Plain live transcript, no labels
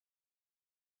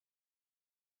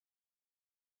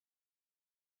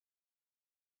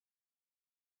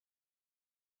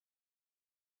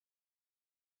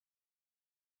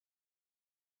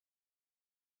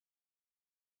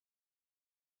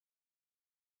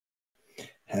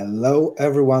Hello,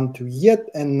 everyone, to yet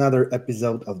another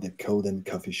episode of the Code and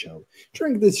Coffee Show.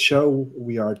 During this show,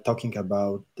 we are talking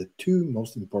about the two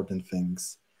most important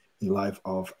things in life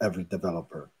of every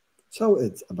developer. So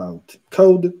it's about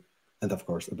code and, of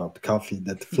course, about coffee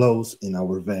that flows in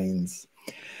our veins.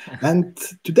 And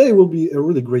today will be a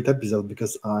really great episode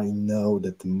because I know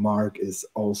that Mark is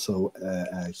also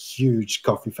a huge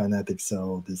coffee fanatic,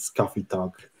 so this coffee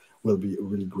talk will be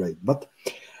really great. But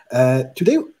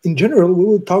today, in general, we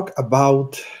will talk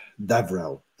about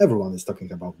DevRel. Everyone is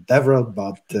talking about DevRel,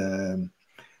 but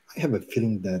I have a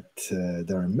feeling that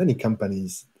there are many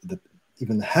companies that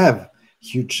even have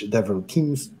huge DevRel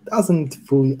teams doesn't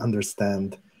fully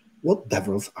understand what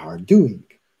DevRels are doing.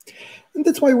 And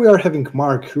that's why we are having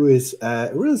Mark, who is a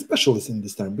real specialist in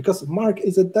this term, because Mark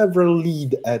is a DevRel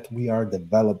lead at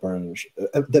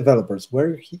WeAreDevelopers,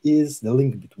 where he is the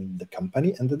link between the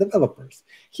company and the developers.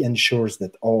 He ensures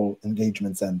that all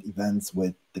engagements and events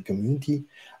with the community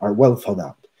are well thought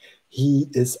out. He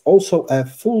is also a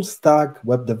full-stack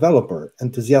web developer,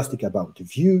 enthusiastic about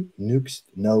Vue, Nuxt,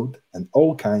 Node, and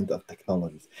all kinds of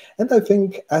technologies. And I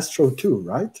think Astro too,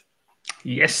 right?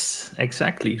 Yes,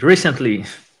 exactly. Recently.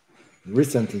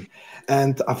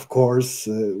 And of course,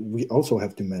 we also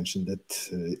have to mention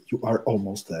that you are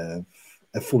almost a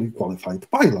fully qualified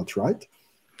pilot, right?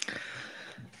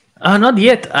 Not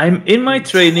yet. I'm in my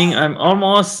training. I'm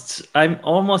almost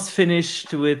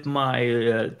finished with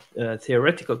my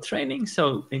theoretical training.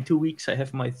 So in 2 weeks, I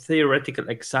have my theoretical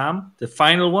exam, the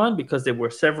final one, because there were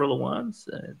several ones.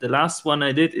 The last one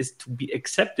I did is to be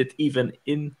accepted, even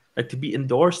to be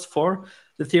endorsed for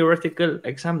the theoretical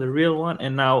exam, the real one.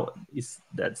 And now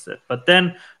that's it. But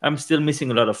then I'm still missing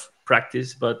a lot of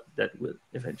practice, but that will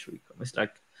eventually come. It's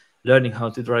like learning how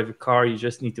to drive a car. You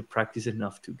just need to practice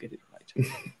enough to get it right.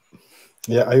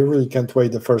 Yeah, I really can't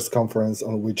wait the first conference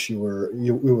on which you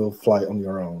will fly on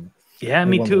your own. Yeah,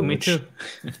 me too.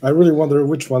 I really wonder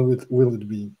which one will it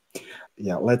be.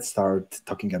 Yeah, let's start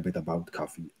talking a bit about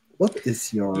coffee. What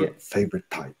is your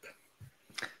favorite type?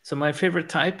 So my favorite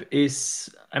type is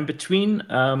I'm between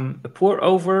a pour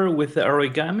over with the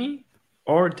origami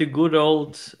or the good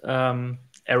old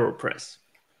AeroPress.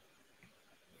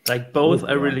 Like both,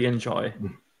 I really enjoy.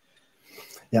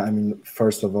 Yeah, I mean,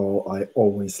 first of all, I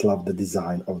always love the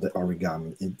design of the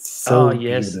origami. It's so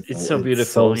beautiful. It's so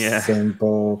beautiful. It's so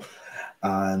simple,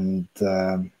 and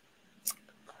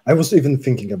I was even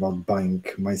thinking about buying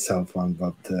myself one,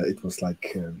 but it was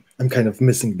like I'm kind of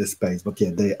missing the space. But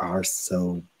yeah, they are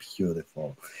so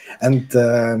beautiful, and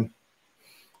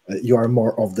you are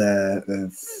more of the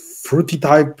fruity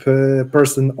type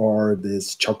person or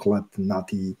this chocolate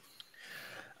nutty.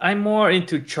 I'm more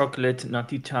into chocolate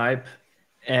nutty type.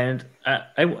 And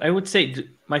I would say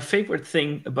my favorite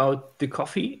thing about the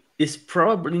coffee is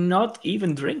probably not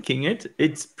even drinking it,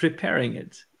 it's preparing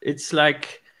it. It's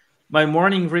like my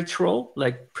morning ritual,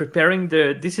 like preparing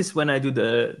this is when I do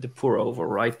the pour over,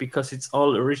 right? Because it's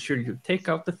all a ritual. You take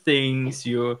out the things,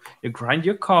 you grind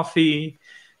your coffee,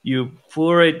 you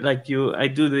pour it I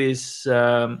do this,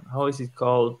 how is it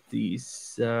called?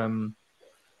 These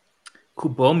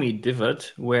Kubomi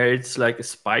divot, where it's like a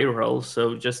spiral.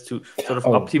 So just to sort of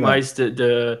optimize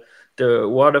the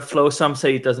water flow. Some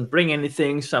say it doesn't bring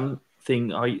anything. Some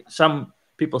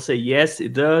people say yes,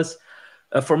 it does.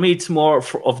 For me, it's more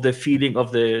of the feeling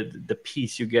of the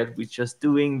peace you get with just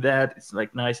doing that. It's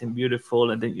like nice and beautiful,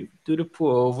 and then you do the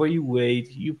pour over, you wait.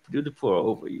 You do the pour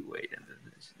over, you wait, and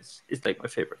it's like my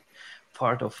favorite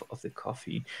part of the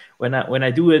coffee. When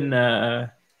I do an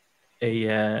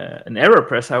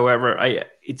AeroPress, however,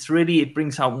 it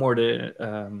brings out more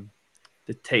the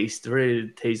taste, really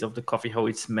the taste of the coffee, how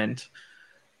it's meant.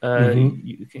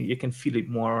 You can feel it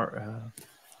more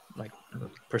like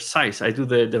precise. I do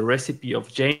the recipe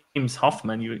of James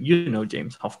Hoffman. You know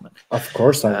James Hoffman. Of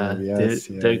course, I know. Yes,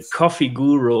 the coffee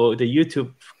guru, the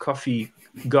YouTube coffee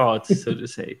god, so to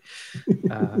say.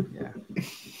 Yeah.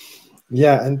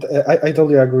 Yeah, and I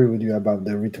totally agree with you about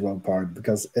the ritual part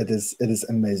because it is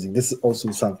amazing. This is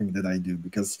also something that I do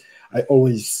because I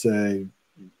always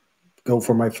go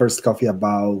for my first coffee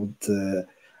about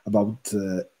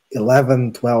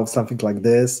 11, 12, something like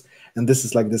this, and this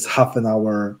is like this half an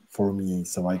hour for me,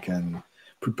 so I can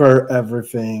prepare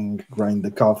everything, grind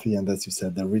the coffee, and as you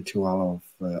said, the ritual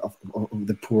of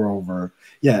the pour over.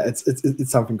 Yeah, it's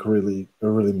something really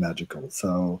magical.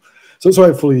 So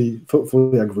I fully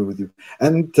agree with you.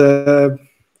 And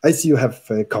I see you have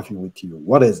coffee with you.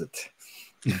 What is it?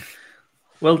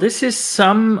 Well, this is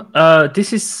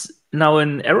now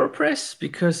an AeroPress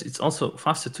because it's also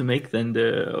faster to make than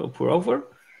the pour over,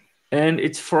 and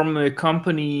it's from a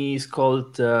company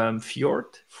called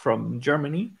Fjord from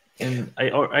Germany. And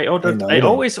I ordered. know I them.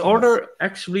 always order.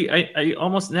 Actually, I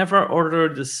almost never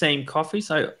order the same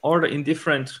coffees. I order in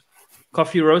different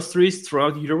coffee roasteries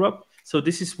throughout Europe. So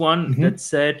this is one that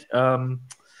said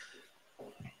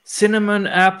cinnamon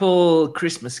apple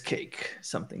Christmas cake,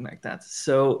 something like that.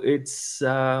 So it's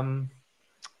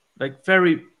like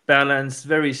very balanced,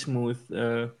 very smooth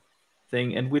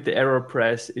thing. And with the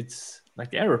AeroPress, it's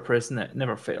like the AeroPress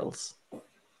never fails.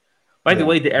 By the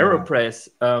way, the AeroPress,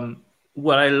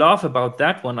 what I love about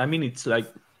that one, I mean, it's like,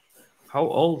 how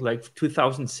old? Like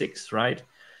 2006, right?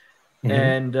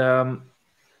 And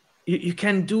you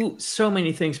can do so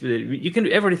many things with it. You can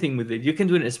do everything with it. You can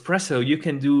do an espresso. You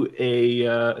can do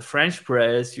a French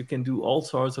press. You can do all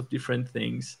sorts of different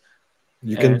things.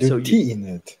 You can do tea in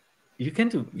it. You can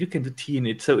do tea in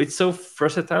it. So it's so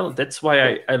versatile. That's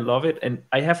why I love it. And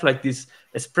I have like this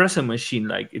espresso machine.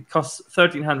 Like it costs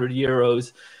 1,300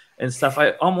 euros. And stuff.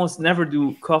 I almost never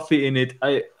do coffee in it.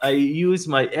 I use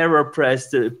my AeroPress,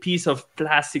 the piece of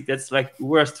plastic that's like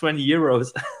worth 20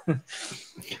 euros.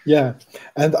 Yeah,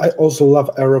 and I also love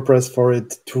AeroPress for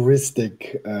it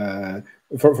touristic,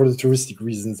 for the touristic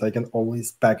reasons. I can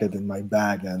always pack it in my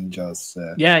bag and just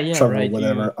travel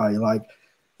whatever I like.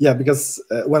 Yeah, because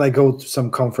when I go to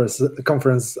some conference,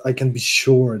 I can be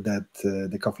sure that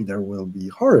the coffee there will be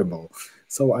horrible.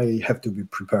 So I have to be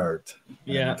prepared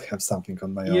and have something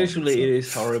on my own. Usually it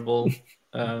is horrible.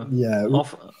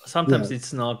 Sometimes Yeah.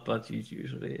 it's not, but it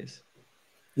usually is.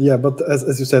 Yeah, but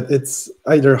as you said, it's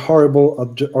either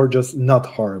horrible or just not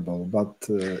horrible, but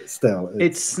still.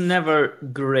 It's never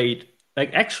great.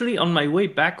 Like actually on my way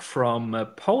back from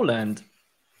Poland,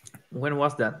 when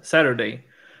was that? Saturday.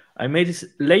 I made this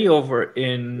layover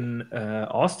in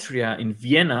Austria, in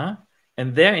Vienna.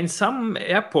 And there in some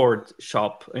airport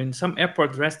shop, in some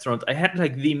airport restaurant, I had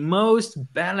like the most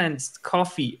balanced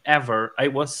coffee ever. I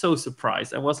was so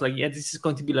surprised. I was like, yeah, this is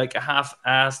going to be like a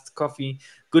half-assed coffee,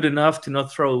 good enough to not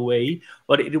throw away.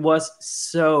 But it was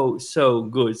so, so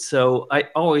good. So I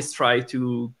always try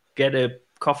to get a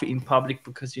coffee in public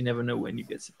because you never know when you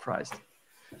get surprised.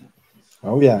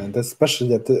 Oh, yeah. And especially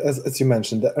that, as you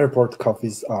mentioned, the airport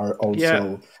coffees are also...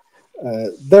 Yeah.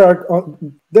 They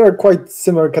are quite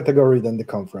similar category than the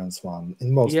conference one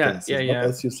in most cases. But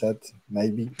as you said,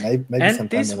 maybe. And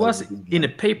this was in a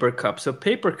paper cup. So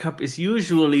paper cup is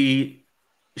usually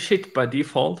shit by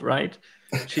default, right?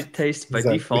 Shit taste by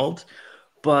default.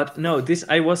 But no, this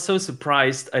I was so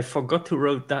surprised. I forgot to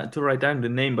write down the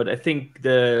name, but I think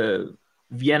the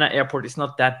Vienna airport is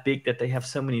not that big that they have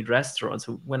so many restaurants.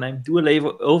 So when I do a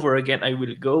layover again, I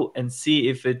will go and see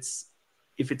if it's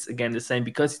again the same,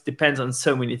 because it depends on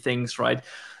so many things, right?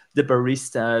 The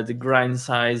barista, the grind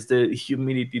size, the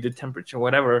humidity, the temperature,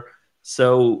 whatever.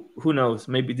 So who knows?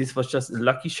 Maybe this was just a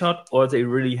lucky shot, or they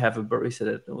really have a barista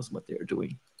that knows what they're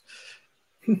doing.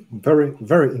 Very,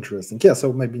 very interesting. Yeah,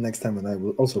 so maybe next time when I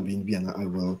will also be in Vienna, I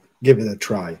will give it a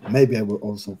try. Maybe I will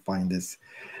also find this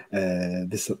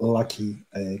lucky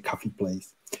coffee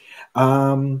place.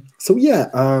 Before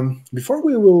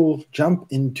we will jump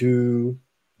into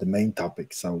the main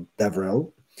topic, so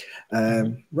DevRel,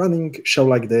 running show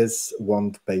like this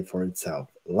won't pay for itself.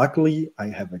 Luckily, I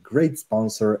have a great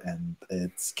sponsor, and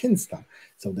it's Kinsta.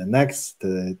 So the next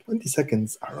 20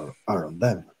 seconds are on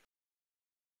them.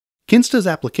 Kinsta's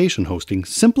application hosting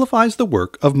simplifies the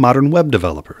work of modern web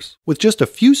developers. With just a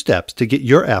few steps to get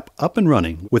your app up and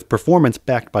running with performance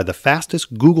backed by the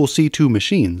fastest Google C2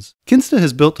 machines, Kinsta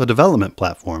has built a development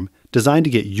platform designed to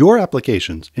get your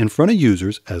applications in front of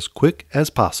users as quick as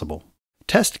possible.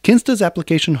 Test Kinsta's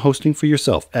application hosting for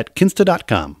yourself at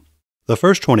kinsta.com. The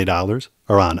first $20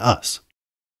 are on us.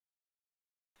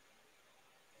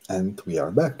 And we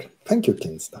are back. Thank you,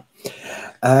 Kinsta.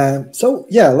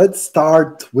 Let's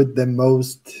start with the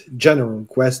most general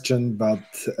question, but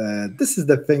this is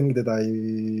the thing that I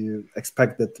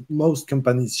expect that most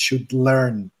companies should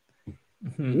learn.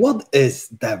 What is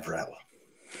DevRel?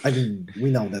 I mean,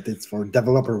 we know that it's for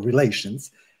developer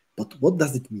relations, but what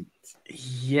does it mean?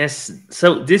 Yes,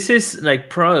 so this is like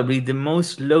probably the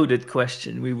most loaded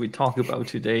question we will talk about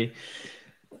today,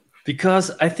 because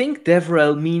I think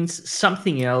DevRel means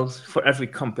something else for every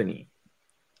company.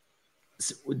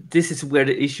 So this is where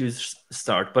the issues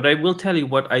start, but I will tell you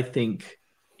what I think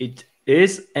it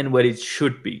is and what it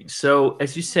should be. So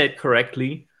as you said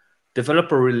correctly,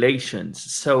 developer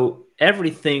relations. So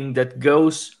everything that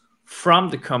goes from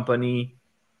the company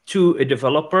to a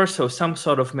developer, so some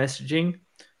sort of messaging,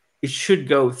 it should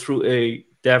go through a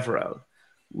DevRel,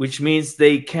 which means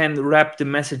they can wrap the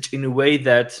message in a way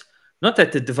that, not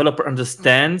that the developer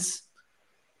understands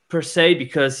per se,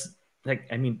 because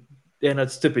they're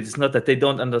not stupid. It's not that they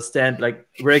don't understand like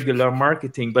regular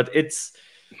marketing, but it's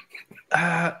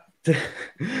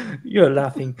You're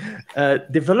laughing.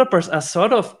 Developers are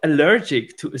sort of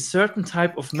allergic to a certain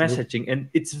type of messaging, and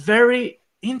it's very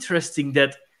interesting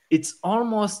that it's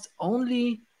almost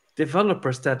only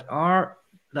developers that are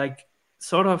like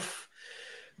sort of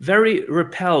very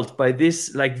repelled by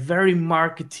this like very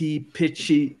markety,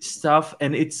 pitchy stuff.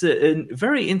 And it's a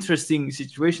very interesting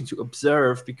situation to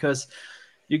observe, because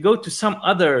you go to some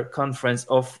other conference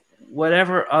of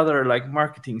whatever other like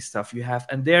marketing stuff you have,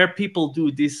 and there people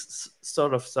do this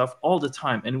sort of stuff all the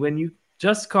time. And when you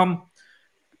just come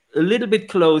a little bit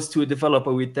close to a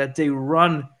developer with that, they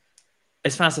run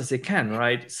as fast as they can,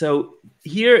 right? So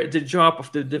here the job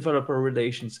of the developer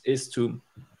relations is to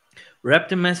wrap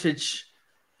the message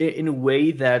in a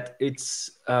way that it's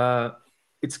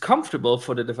comfortable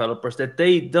for the developers, that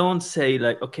they don't say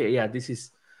like, okay, yeah, this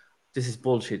is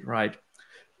bullshit, right?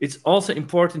 It's also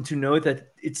important to know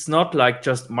that it's not like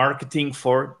just marketing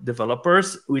for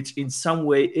developers, which in some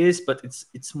way is, but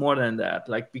it's more than that.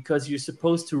 Like, because you're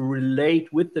supposed to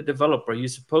relate with the developer, you're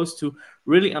supposed to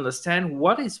really understand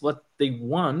what they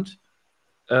want,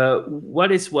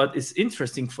 what is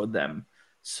interesting for them.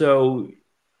 So,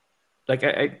 like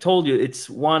I told you, it's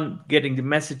one, getting the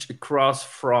message across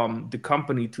from the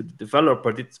company to the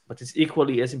developer, but it's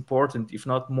equally as important, if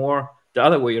not more, the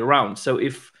other way around. So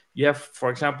if you have, for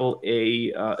example,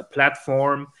 a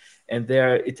platform, and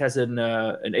there it has an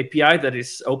API that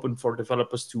is open for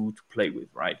developers to play with,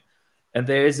 right? And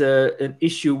there is an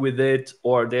issue with it,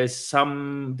 or there's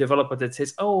some developer that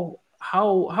says, oh,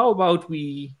 how about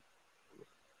we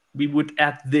would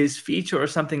add this feature or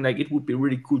something, like it would be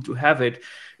really cool to have it.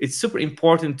 It's super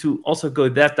important to also go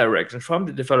that direction, from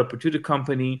the developer to the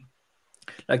company,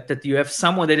 like that you have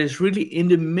someone that is really in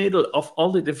the middle of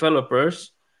all the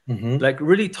developers, like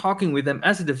really talking with them.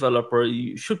 As a developer,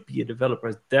 you should be a developer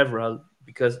as DevRel,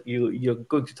 because you're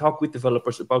going to talk with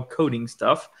developers about coding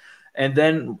stuff, and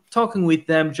then talking with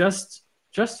them, just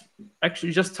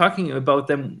talking about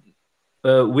them,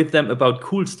 with them about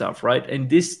cool stuff, right? And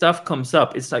this stuff comes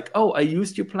up. It's like, oh, I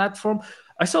used your platform.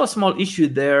 I saw a small issue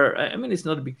there. I mean, it's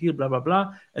not a big deal, blah, blah,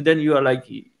 blah. And then you are like,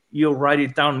 you write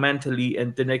it down mentally,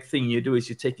 and the next thing you do is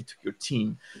you take it to your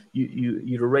team.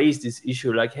 You raise this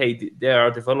issue like, hey, there are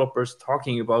developers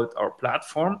talking about our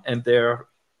platform, and there are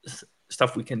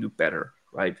stuff we can do better,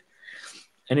 right?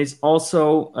 And it's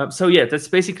also, so yeah, that's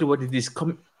basically what it is.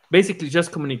 Basically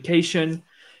just communication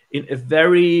in a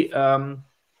very, how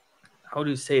do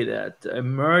you say that, a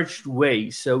merged way.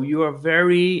 So you are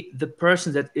the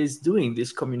person that is doing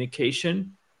this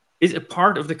communication is a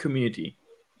part of the community.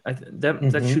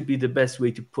 That should be the best way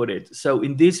to put it. So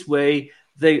in this way,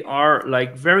 they are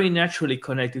like very naturally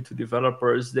connected to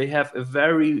developers. They have a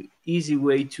very easy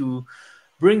way to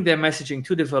bring their messaging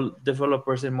to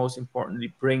developers, and most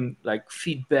importantly, bring like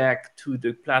feedback to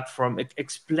the platform,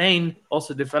 explain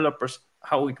also developers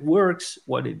how it works,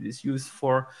 what it is used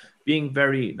for, being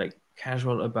very like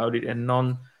casual about it, and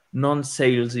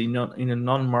non-salesy, not in a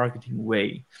non-marketing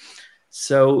way.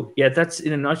 So yeah, that's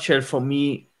in a nutshell for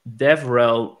me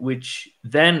DevRel, which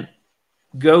then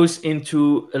goes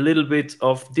into a little bit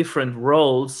of different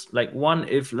roles. Like one,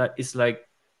 if like is like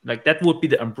that would be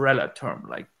the umbrella term,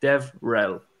 like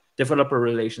DevRel, developer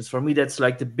relations. For me, that's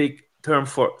like the big term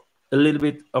for a little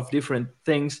bit of different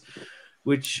things,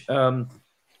 which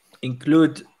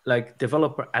include like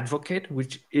developer advocate,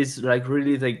 which is like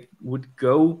really they would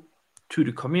go to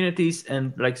the communities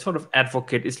and like sort of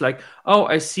advocate. It's like, oh,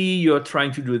 I see you're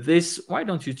trying to do this. Why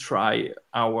don't you try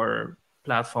our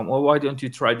platform? Or why don't you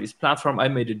try this platform? I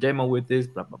made a demo with this,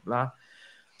 blah, blah, blah.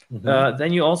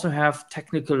 Then you also have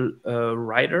technical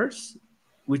writers,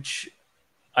 which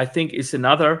I think is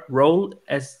another role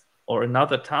or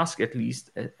another task at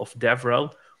least of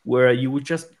DevRel, where you would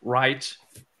just write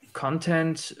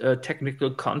content,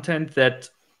 technical content that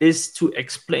is to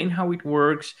explain how it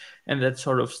works and that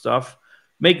sort of stuff.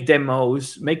 Make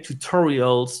demos, make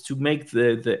tutorials to make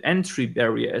the entry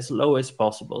barrier as low as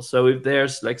possible. So if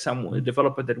there's like a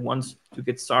developer that wants to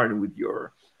get started with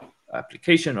your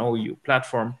application or your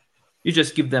platform, you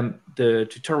just give them the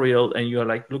tutorial and you're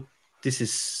like, look, this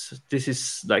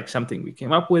is like something we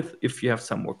came up with. If you have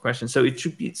some more questions, so it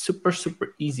should be super,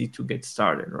 super easy to get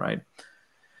started, right?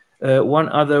 One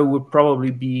other would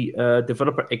probably be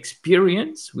developer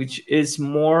experience, which is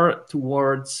more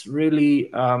towards really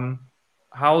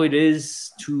how it is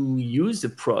to use the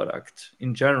product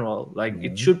in general. Like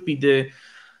it should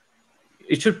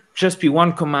just be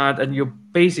one command and you're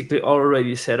basically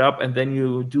already set up, and then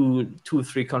you do 2 or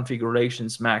 3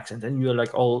 configurations max, and then you're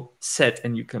like all set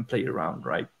and you can play around,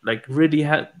 right? Like really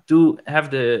have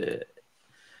the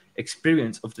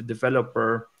experience of the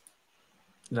developer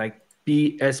like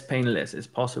be as painless as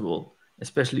possible,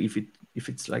 especially if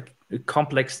it's like a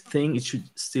complex thing. It should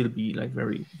still be like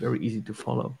very, very easy to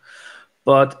follow.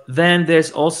 But then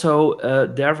there's also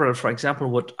DevRel, for example.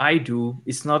 What I do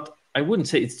is not, I wouldn't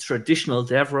say it's traditional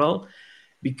DevRel,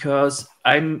 because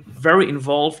I'm very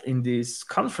involved in this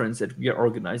conference that we are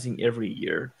organizing every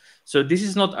year. So this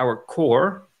is not our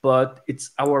core, but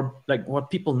it's our, like, what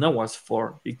people know us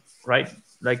for, right?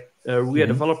 Like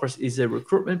WeAreDevelopers is a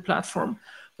recruitment platform,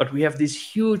 but we have this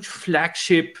huge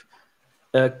flagship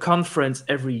conference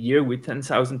every year with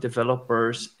 10,000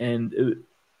 developers and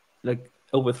like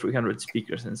over 300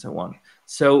 speakers and so on.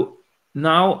 So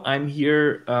now I'm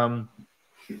here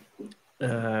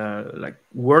like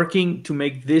working to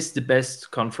make this the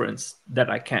best conference that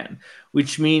I can,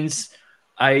 which means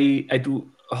I do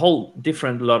a whole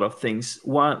different lot of things.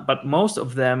 But most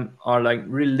of them are like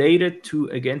related to,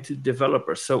 again, to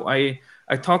developers. So I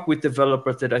talk with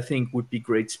developers that I think would be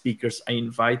great speakers. I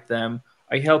invite them.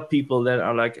 I help people that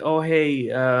are like, oh, hey,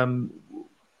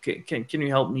 can you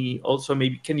help me? Also,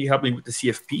 maybe can you help me with the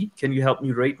CFP? Can you help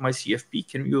me rate my CFP?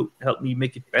 Can you help me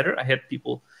make it better? I had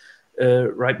people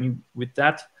write me with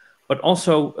that, but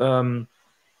also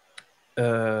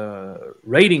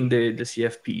rating the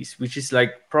CFPs, which is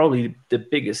like probably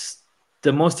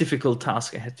the most difficult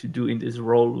task I had to do in this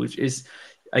role, which is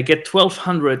I get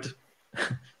 1,200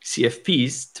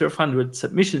 CFPs, 1,200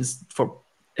 submissions for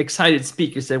excited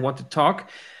speakers that want to talk,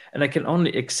 and I can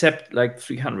only accept like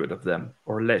 300 of them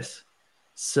or less.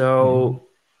 So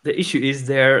the issue is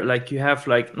there, like you have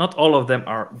like, not all of them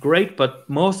are great, but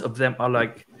most of them are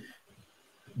like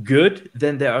good.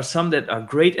 Then there are some that are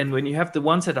great, and when you have the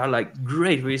ones that are like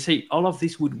great, where you say all of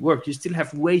this would work, you still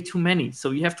have way too many.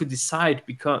 So you have to decide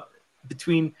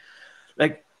between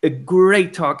like a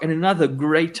great talk and another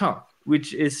great talk,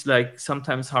 which is like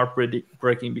sometimes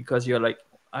heartbreaking, because you're like,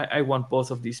 I want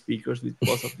both of these speakers with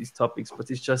both of these topics,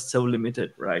 but it's just so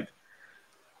limited, right?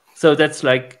 So that's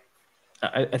like,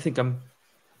 I think I'm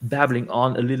babbling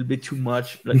on a little bit too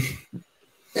much. Like,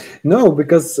 no,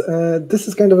 because this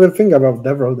is kind of a thing about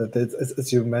DevRel, that it's,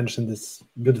 as you mentioned, this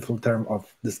beautiful term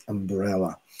of this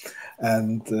umbrella,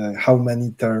 and how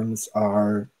many terms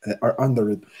are under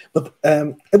it. But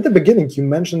at the beginning, you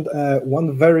mentioned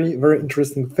one very, very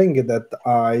interesting thing that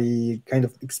I kind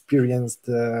of experienced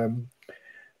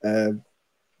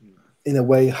in a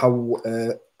way, how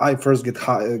I first got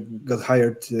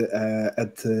hired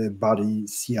at Body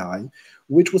CI,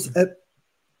 which was a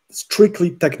strictly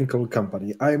technical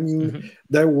company. I mean,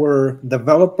 there were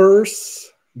developers,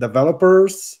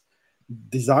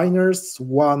 designers,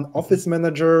 one office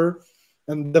manager,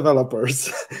 and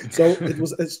developers. So it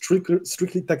was a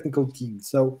strictly technical team.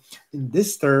 So in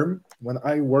this term, when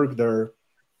I worked there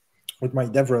with my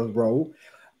DevRel role,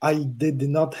 I did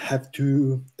not have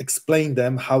to explain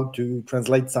them how to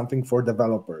translate something for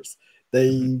developers.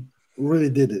 They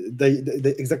really did it.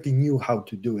 They exactly knew how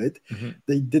to do it.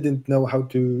 They didn't know how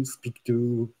to speak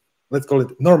to, let's call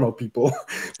it, normal people.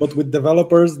 But with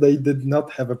developers, they did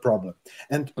not have a problem.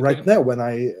 And right now, when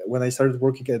I started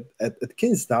working at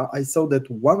Kinsta, I saw that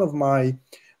one of my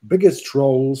biggest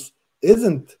roles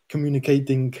isn't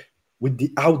communicating with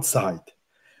the outside,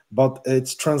 but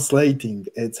it's translating,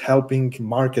 it's helping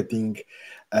marketing.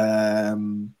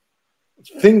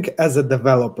 Think as a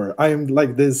developer. I am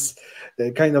like this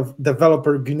kind of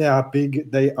developer guinea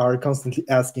pig. They are constantly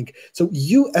asking, so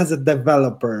you as a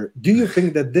developer, do you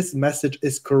think that this message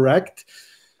is correct?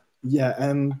 Yeah,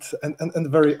 and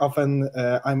very often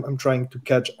I'm trying to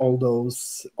catch all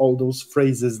those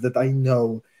phrases that I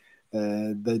know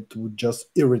that would just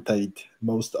irritate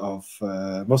most of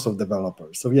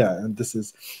developers. So yeah,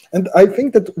 and I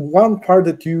think that one part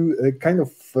that you kind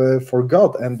of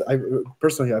forgot, and I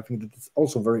personally think that it's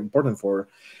also very important for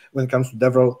when it comes to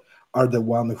DevRel, are the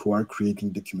one who are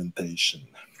creating documentation.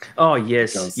 Oh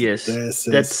yes, yes.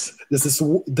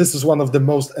 This is one of the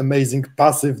most amazing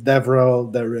passive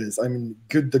DevRel there is. I mean,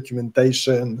 good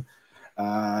documentation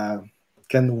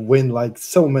can win like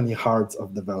so many hearts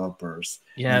of developers.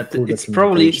 Yeah, it's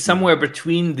probably somewhere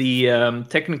between the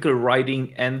technical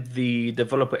writing and the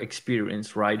developer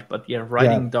experience, right? But yeah,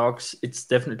 writing docs, it's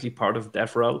definitely part of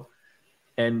DevRel,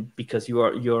 and because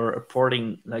you're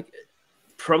reporting like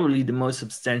probably the most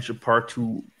substantial part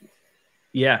to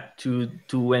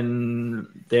when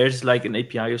there's like an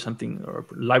API or something or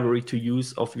a library to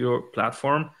use of your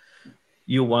platform,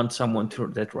 you want someone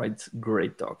that writes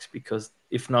great docs, because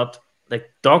if not,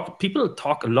 like people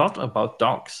talk a lot about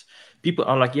docs. People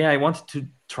are like, yeah, I wanted to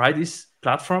try this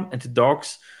platform and the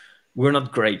docs were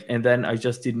not great, and then I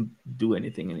just didn't do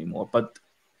anything anymore. But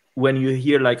when you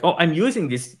hear like, oh, I'm using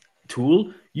this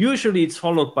tool, usually it's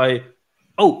followed by,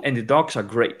 Oh, and the dogs are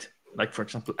great. Like, for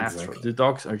example, Astro. Exactly. The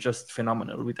dogs are just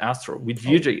phenomenal with Astro. With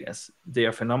Vue.js, they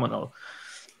are phenomenal.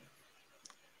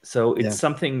 So it's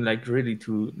something like really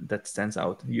that stands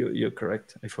out. You're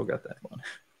correct. I forgot that one.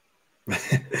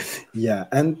 Yeah,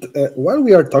 and while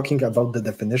we are talking about the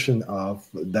definition of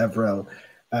DevRel,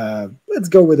 let's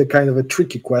go with a kind of a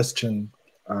tricky question.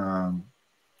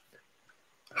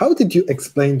 How did you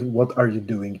explain what are you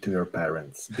doing to your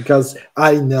parents? Because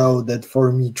I know that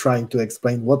for me, trying to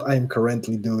explain what I am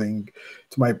currently doing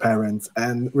to my parents,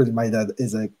 and really my dad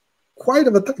is quite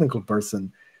of a technical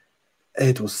person,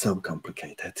 it was so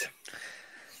complicated.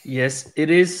 Yes, it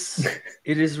is.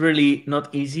 It is really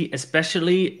not easy,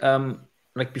 especially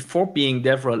like before being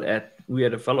DevRel at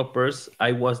WeAreDevelopers,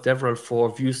 I was DevRel for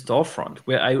Vue Storefront,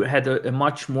 where I had a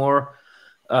much more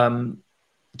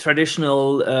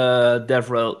traditional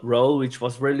DevRel role, which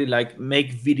was really like make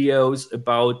videos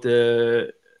about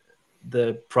the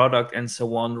product and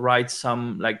so on, write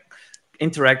some, like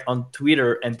interact on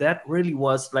Twitter, and that really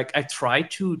was like I tried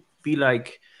to be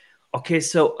like, okay,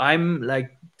 so I'm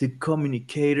like the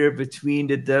communicator between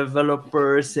the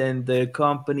developers and the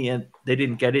company, and they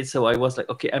didn't get it. So I was like,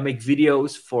 okay, I make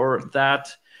videos for that.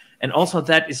 And also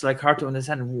that is like hard to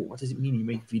understand. What does it mean you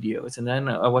make videos? And then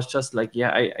I was just like,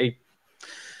 yeah,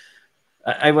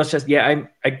 I was just, yeah,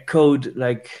 I code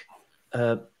like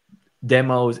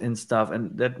demos and stuff.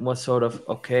 And that was sort of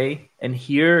okay. And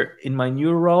here in my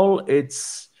new role,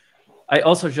 I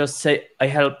also just say I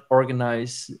help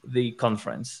organize the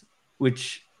conference,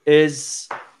 which is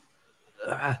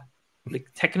like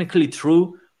technically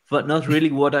true, but not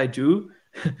really what I do.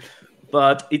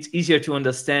 But it's easier to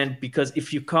understand because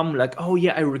if you come like, oh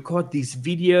yeah, I record these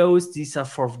videos, these are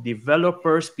for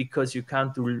developers, because you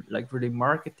can't do like really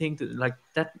marketing, like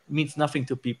that means nothing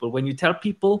to people. When you tell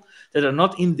people that are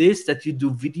not in this that you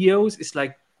do videos, it's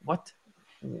like, what's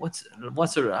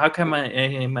how can I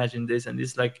imagine this? And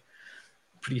it's like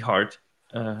pretty hard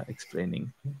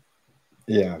explaining.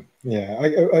 Yeah.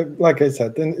 I like I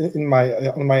said, in my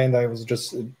on my end, I was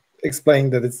just explaining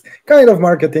that it's kind of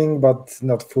marketing, but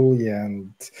not fully,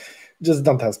 and just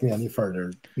don't ask me any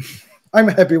further. I'm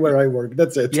happy where I work.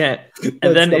 That's it. Yeah,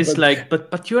 and then it's like,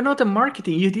 but you're not a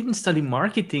marketing. You didn't study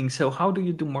marketing, so how do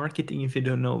you do marketing if you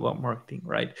don't know about marketing,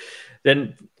 right?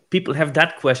 Then people have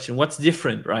that question: what's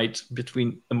different, right,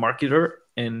 between a marketer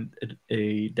and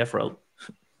a DevRel?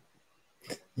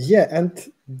 Yeah, and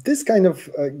this kind of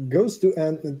goes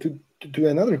to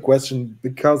another question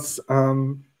because,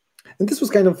 and this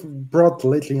was kind of brought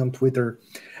lately on Twitter,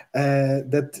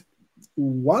 that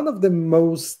one of the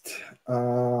most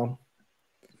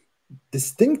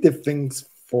distinctive things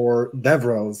for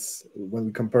DevRels when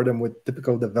we compare them with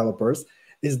typical developers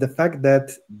is the fact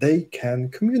that they can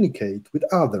communicate with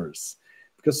others,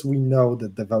 because we know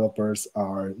that developers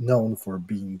are known for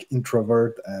being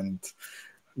introvert, and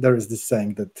there is this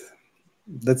saying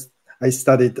that's I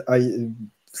studied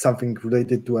something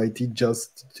related to IT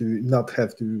just to not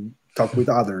have to talk with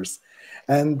others.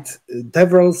 And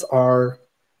DevRels are,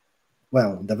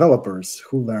 well, developers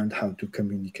who learned how to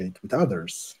communicate with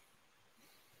others.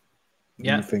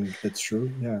 Do you think that's true?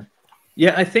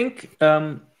 Yeah, I think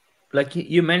like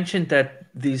you mentioned that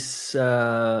this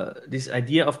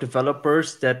idea of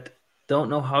developers that don't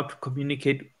know how to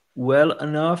communicate well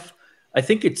enough, I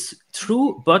think it's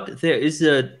true, but there is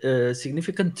a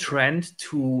significant trend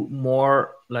to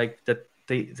more like that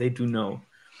they do know.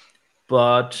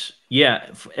 But yeah,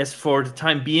 as for the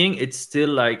time being, it's still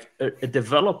like a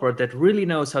developer that really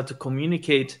knows how to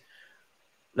communicate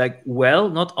like well,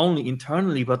 not only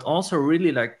internally, but also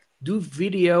really like do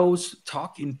videos,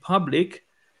 talk in public.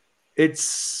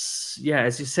 It's, yeah,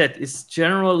 as you said, it's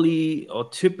generally or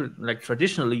typically like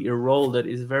traditionally a role that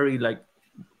is very like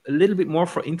a little bit more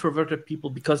for introverted people,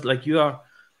 because like you are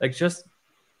like just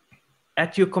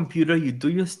at your computer, you do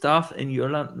your stuff, and you're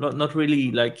not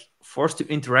really like forced to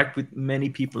interact with many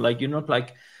people. Like you're not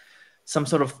like some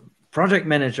sort of project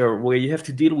manager where you have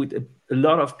to deal with a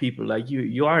lot of people. Like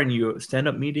you are in your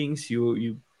stand-up meetings,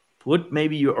 you put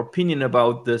maybe your opinion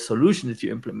about the solution that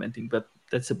you're implementing, but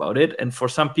that's about it. And for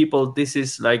some people this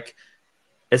is like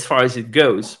as far as it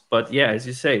goes. But yeah, as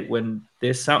you say, when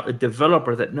there's a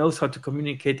developer that knows how to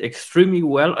communicate extremely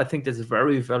well, I think that's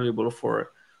very valuable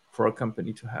for a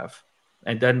company to have.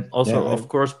 And then also, of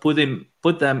course, put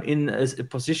them in a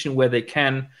position where they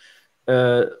can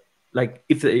like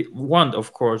if they want,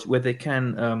 of course, where they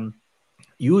can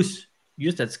use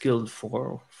that skill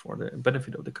for the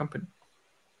benefit of the company.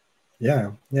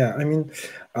 Yeah. I mean,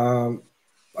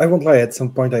 I won't lie. At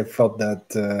some point, I felt that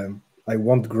I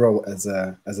won't grow as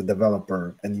a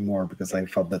developer anymore, because I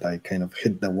felt that I kind of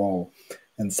hit the wall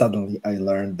And suddenly I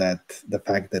learned that the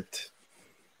fact that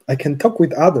I can talk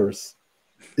with others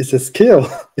is a skill.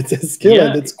 It's a skill,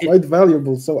 and Yeah, it's quite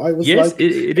valuable. So I was yes, like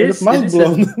it kind of is. It mind is a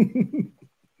blown.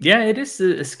 yeah, it is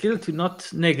a skill to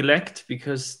not neglect,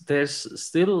 because there's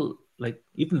still, like,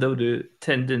 even though the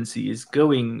tendency is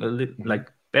going a little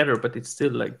like better, but it's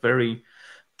still like very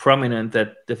prominent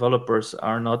that developers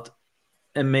are not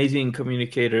amazing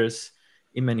communicators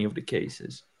in many of the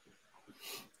cases.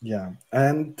 Yeah,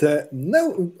 and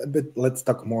now, but let's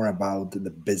talk more about the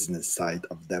business side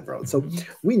of DevRel. So Mhm.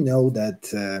 we know that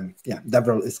yeah,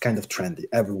 DevRel is kind of trendy.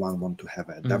 Everyone wants to have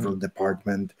a Mhm. DevRel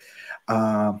department.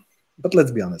 Uh, but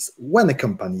let's be honest, when a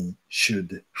company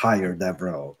should hire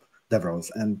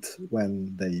DevRels, and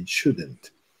when they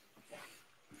shouldn't.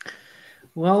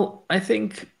 Well, I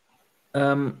think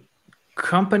um,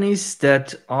 companies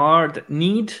that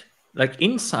need like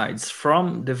insights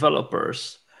from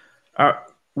developers are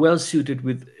well suited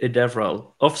with a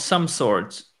DevRel of some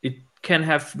sort. It can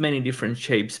have many different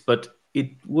shapes, but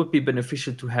it would be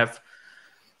beneficial to have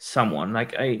someone.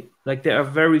 Like there are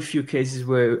very few cases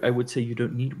where I would say you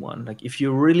don't need one. Like if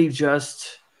you're really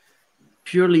just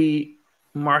purely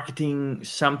marketing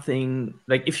something,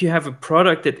 like if you have a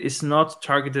product that is not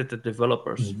targeted at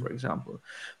developers, Mhm. for example,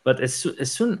 but as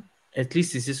soon, at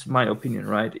least this is my opinion,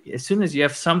 right, as soon as you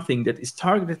have something that is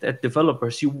targeted at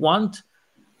developers, you want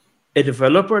a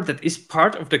developer that is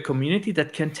part of the community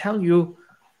that can tell you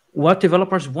what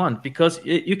developers want, because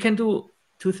you can do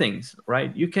two things,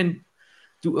 right? You can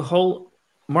do a whole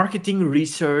marketing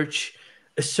research,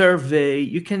 a survey,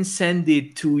 you can send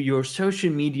it to your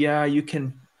social media, you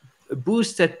can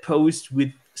boost that post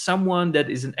with someone that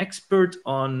is an expert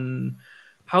on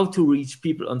how to reach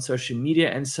people on social media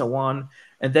and so on,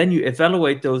 and then you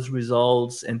evaluate those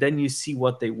results and then you see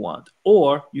what they want.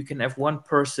 Or you can have one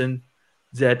person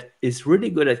that is really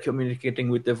good at communicating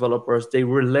with developers, they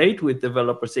relate with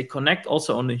developers, they connect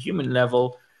also on a human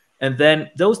level, and then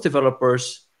those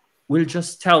developers will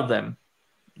just tell them,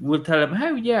 we'll tell them,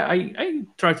 hey, yeah, I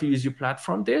try to use your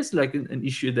platform, there's like an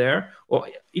issue there, or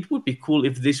it would be cool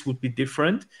if this would be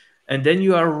different. And then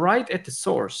you are right at the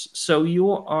source, so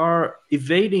you are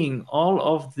evading all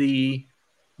of the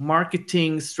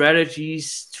marketing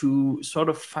strategies to sort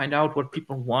of find out what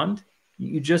people want.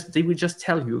 They will just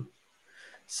tell you.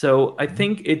 So I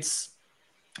think it's,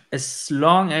 as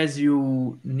long as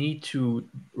you need to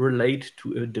relate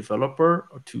to a developer,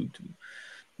 or to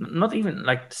not even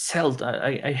like sell,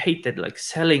 I hate that, like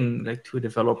selling like to a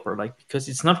developer, like, because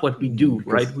it's not what we Yeah, do,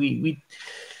 because right?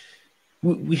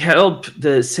 We help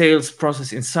the sales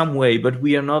process in some way, but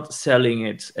we are not selling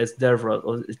it as DevRel,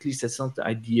 or at least that's not the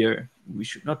idea. We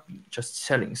should not be just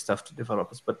selling stuff to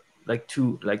developers, but like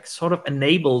to like sort of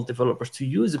enable developers to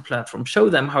use the platform, show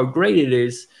them how great it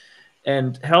is,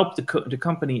 and help the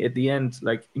company at the end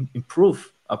like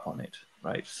improve upon it,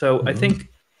 right? So I Mhm. think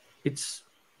it's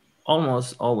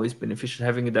almost always beneficial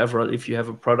having a DevRel if you have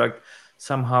a product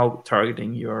somehow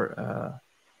targeting your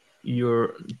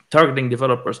targeting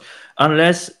developers.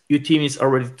 Unless your team is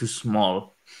already too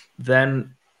small,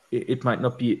 then it might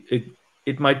not be.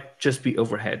 It might just be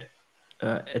overhead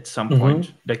at some Mhm.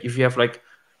 point. Like if you have like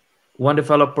one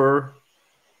developer,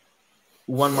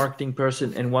 one marketing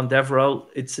person, and one DevRel,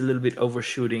 it's a little bit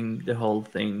overshooting the whole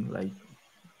thing. Like,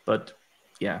 but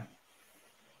yeah.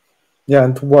 Yeah,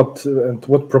 and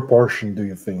what proportion do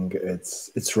you think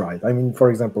it's right? I mean, for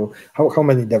example, how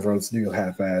many DevRels do you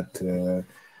have at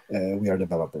We Are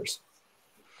Developers?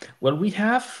 Well, we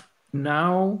have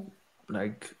now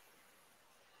like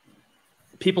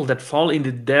people that fall in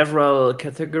the DevRel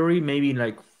category, maybe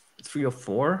like 3 or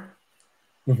 4.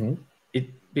 Hmm.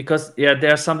 It because yeah,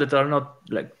 there are some that are not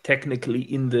like technically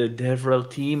in the DevRel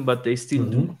team, but they still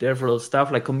Hmm. do DevRel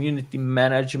stuff like community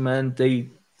management.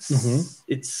 Hmm.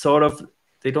 It's sort of,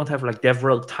 they don't have like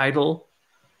DevRel title,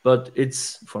 but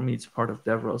it's, for me it's part of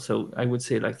DevRel. So I would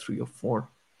say like 3 or 4.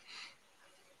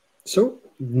 So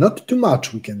not too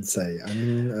much, we can say. I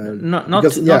mean, Not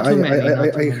because yeah, not too many,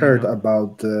 not too I many. heard No.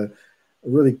 about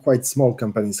really quite small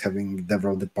companies having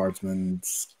DevRel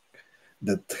departments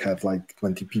that have like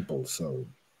 20 people. So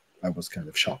I was kind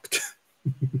of shocked.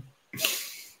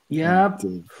 And Yeah,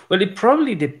 well, it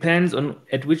probably depends on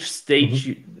at which mhm.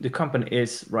 stage the company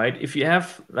is, right? If you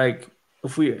have like,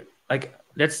 if we like,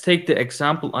 let's take the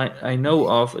example I know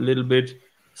of a little bit,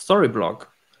 Storyblock.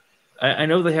 I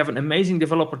know they have an amazing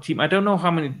developer team. I don't know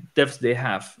how many devs they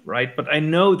have, right? But I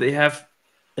know they have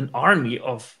an army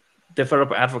of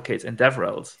developer advocates and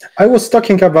DevRels. I was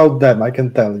talking about them, I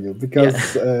can tell you, Yeah,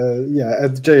 because yeah,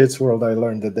 at JS World I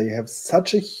learned that they have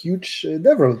such a huge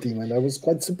DevRel team, and I was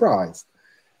quite surprised.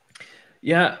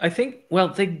 yeah. I think, well,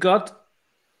 they got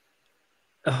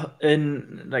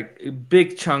in like a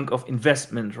big chunk of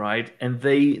investment, right? And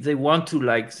they want to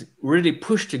like really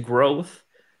push the growth.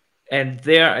 And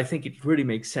there, I think it really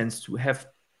makes sense to have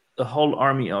a whole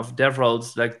army of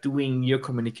DevRels like doing your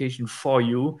communication for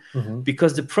you,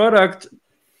 because the product,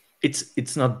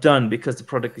 it's not done, because the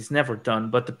product is never done,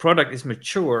 but the product is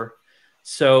mature.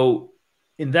 So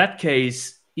in that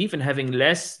case, even having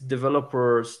less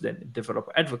developers than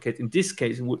developer advocate in this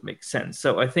case would make sense.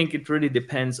 So I think it really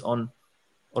depends on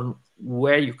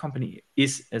where your company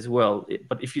is as well.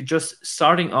 But if you're just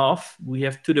starting off, we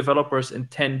have 2 developers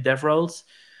and 10 DevRels,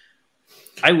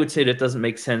 I would say that doesn't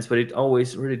make sense, but it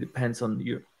always really depends on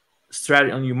your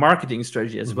strategy, on your marketing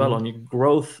strategy as well, on your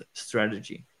growth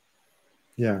strategy.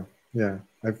 Yeah,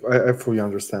 I fully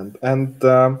understand. And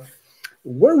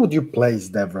where would you place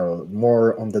DevRel?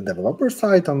 More on the developer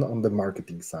side, on the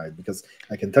marketing side? Because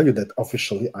I can tell you that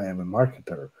officially I am a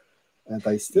marketer, and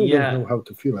I still don't know how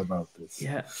to feel about this.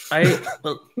 Yeah,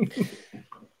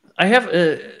 I have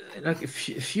like a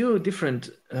few different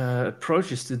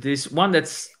approaches to this. One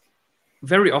that's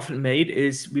very often made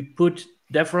is we put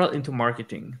DevRel into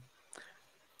marketing.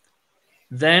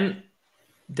 Then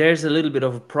there's a little bit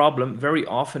of a problem very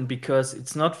often, because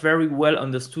it's not very well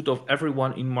understood of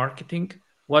everyone in marketing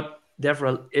what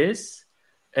DevRel is,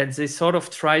 and they sort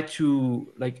of try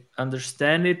to like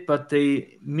understand it, but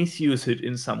they misuse it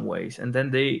in some ways. And then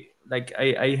they like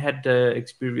I had the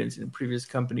experience in a previous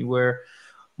company where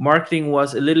marketing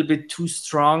was a little bit too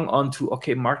strong onto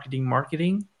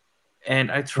marketing,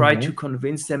 and I tried to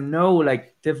convince them, no,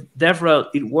 like DevRel,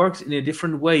 it works in a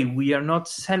different way. We are not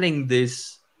selling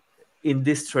this in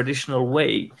this traditional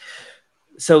way.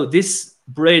 So this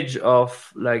bridge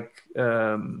of like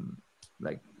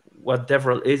what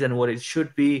DevRel is and what it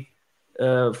should be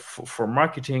for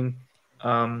marketing,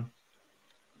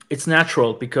 it's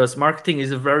natural, because marketing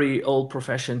is a very old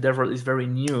profession. DevRel is very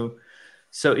new.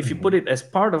 So if you put it as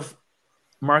part of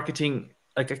marketing,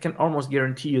 like I can almost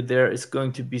guarantee you there is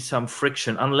going to be some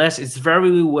friction, unless it's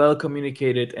very well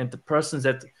communicated and the person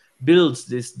that builds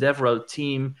this DevRel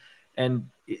team, and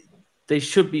they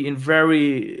should be in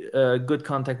very good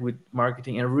contact with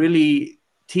marketing and really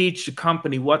teach the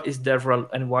company what is DevRel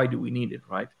and why do we need it,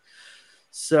 right?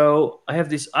 So I have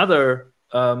this other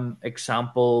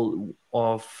example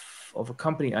of a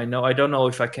company I know. I don't know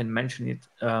if I can mention it.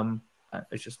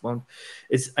 I just won't.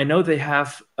 I know they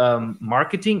have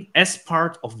marketing as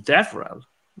part of DevRel,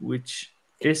 which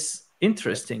is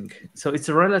interesting. So it's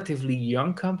a relatively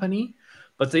young company,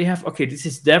 but they have, this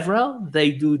is DevRel.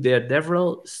 They do their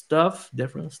DevRel stuff,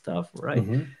 right?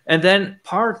 And then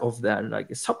part of that, like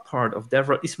a subpart of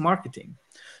DevRel, is marketing.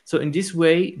 So in this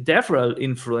way, DevRel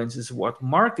influences what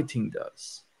marketing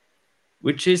does,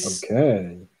 which is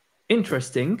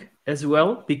interesting as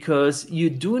well, because you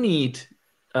do need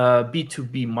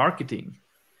B2B marketing,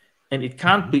 and it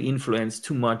can't be influenced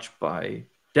too much by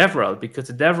DevRel, because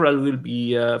the DevRel will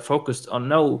be focused on,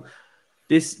 no,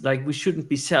 this, like, we shouldn't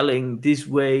be selling this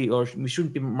way, or we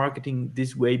shouldn't be marketing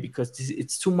this way because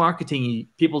it's too marketing-y.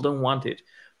 People don't want it.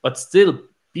 But still,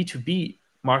 B2B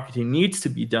marketing needs to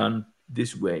be done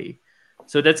this way.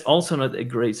 So that's also not a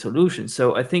great solution.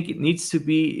 So I think it needs to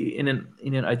be in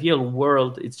an ideal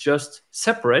world, it's just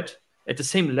separate at the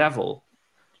same level.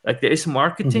 Like there is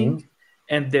marketing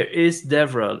and there is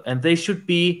DevRel, and they should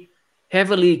be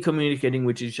heavily communicating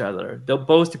with each other,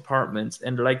 both departments,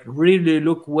 and like really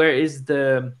look where's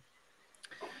the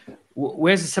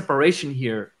separation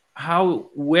here?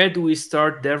 Where do we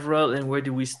start DevRel and where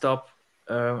do we stop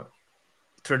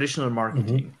traditional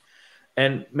marketing?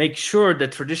 And make sure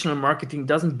that traditional marketing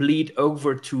doesn't bleed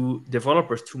over to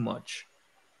developers too much.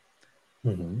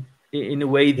 In a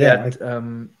way that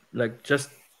like just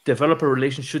developer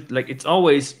relationship, like it's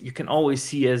always, you can always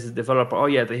see as a developer, oh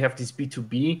yeah, they have this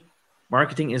B2B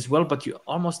marketing as well, but you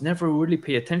almost never really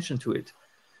pay attention to it.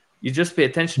 You just pay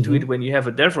attention to it when you have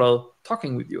a DevRel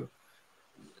talking with you,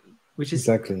 which is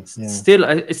still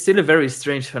a very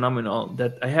strange phenomenon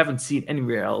that I haven't seen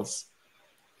anywhere else.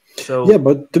 So yeah,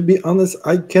 but to be honest,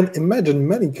 I can imagine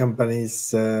many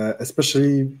companies,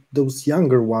 especially those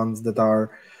younger ones that are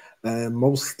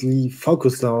mostly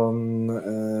focused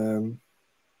on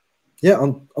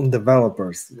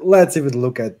developers. Let's even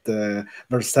look at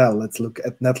Vercel. Let's look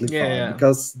at Netlify,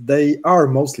 because they are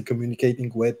mostly communicating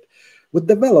with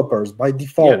developers by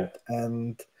default,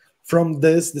 and from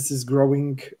this is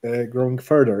growing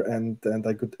further, and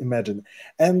I could imagine.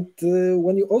 And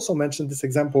when you also mentioned this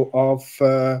example of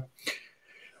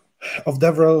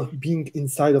DevRel being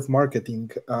inside of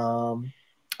marketing,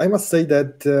 I must say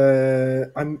that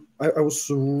I was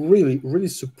really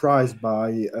surprised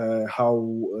by how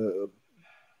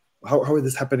how it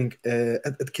is happening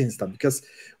at Kinsta, because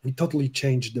we totally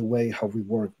changed the way how we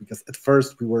work. Because at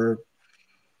first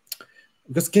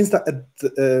because Kinsta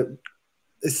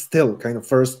is still kind of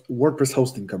first WordPress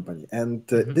hosting company, and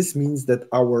this means that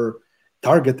our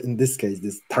target, in this case,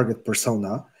 this target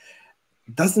persona,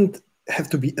 doesn't have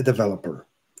to be a developer.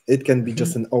 It can be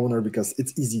just an owner, because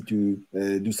it's easy to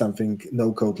do something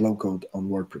no code, low code on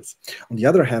WordPress. On the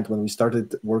other hand, when we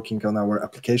started working on our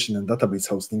application and database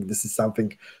hosting, this is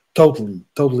something totally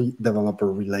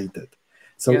developer related.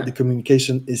 So the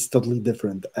communication is totally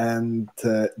different. And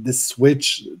this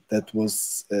switch that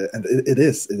was, and it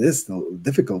is still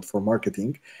difficult for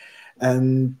marketing.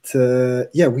 And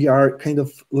we are kind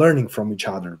of learning from each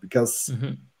other, because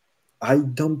I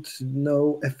don't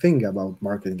know a thing about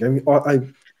marketing. I mean, I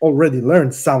already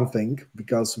learned something,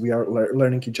 because we are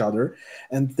learning each other,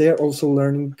 and they're also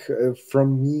learning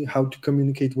from me how to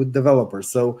communicate with developers.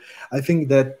 So I think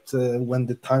that when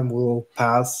the time will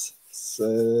pass,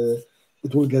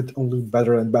 it will get only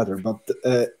better and better. But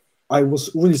I was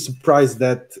really surprised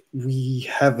that we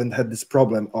haven't had this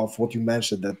problem of what you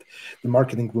mentioned, that the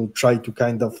marketing will try to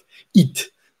kind of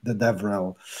eat the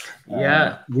DevRel,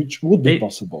 which would be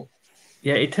possible.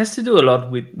 Yeah, it has to do a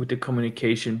lot with the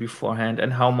communication beforehand,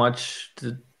 and how much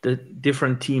the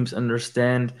different teams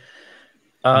understand.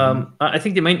 I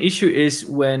think the main issue is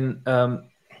when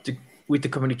with the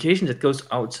communication that goes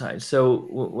outside. So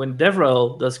when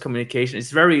DevRel does communication,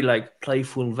 it's very like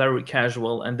playful, very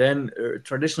casual, and then a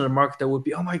traditional marketer would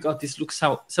be, oh my god, this looks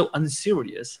so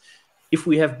unserious. If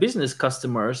we have business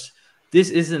customers, this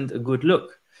isn't a good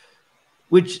look.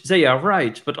 Which they are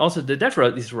right, but also the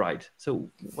DevRel is right. So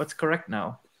what's correct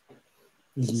now?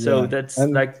 Yeah. So that's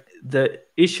like the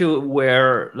issue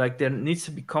where like there needs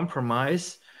to be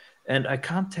compromise, and I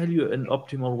can't tell you an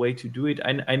optimal way to do it.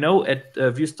 I know at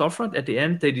Vue Storefront at the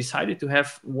end they decided to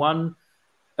have one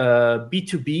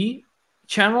B2B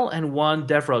channel and one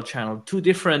DevRel channel, two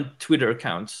different Twitter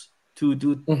accounts to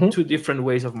do two different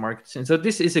ways of marketing. So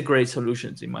this is a great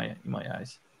solution in my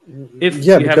eyes. If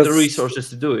you have the resources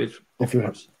to do it, of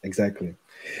course. Exactly.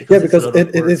 Because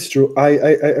it is true.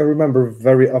 I remember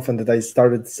very often that I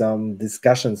started some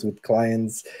discussions with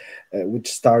clients,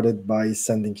 which started by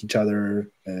sending each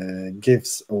other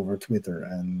GIFs over Twitter.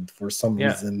 And for some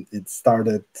reason, it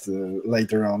started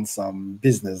later on some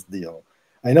business deal.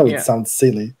 I know it sounds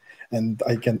silly, and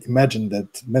I can imagine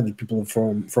that many people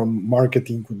from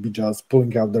marketing would be just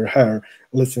pulling out their hair,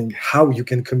 listening how you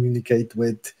can communicate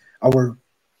with our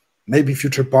maybe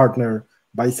future partner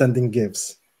by sending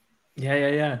GIFs.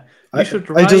 Yeah. I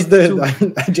just did.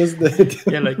 I just did.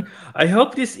 Like, I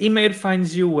hope this email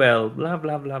finds you well. Blah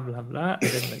blah blah blah blah. And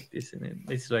then like this, and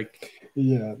it's like.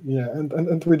 Yeah,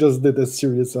 and we just did a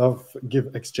series of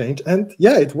GIF exchange, and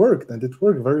it worked, and it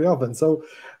worked very often. So,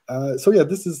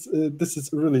 this is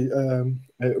really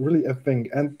really a thing.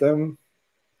 And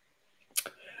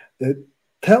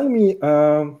tell me.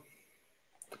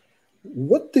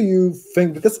 What do you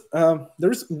think? Because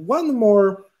there's one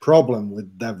more problem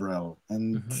with DevRel,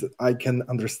 and I can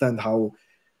understand how,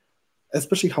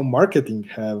 especially how marketing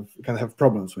can have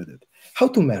problems with it. How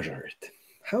to measure it?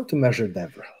 How to measure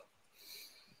DevRel?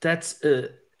 That's a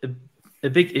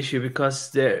big issue, because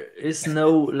there's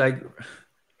no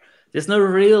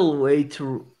real way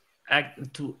to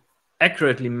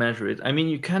accurately measure it. I mean,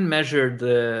 you can measure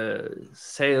the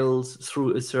sales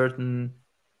through a certain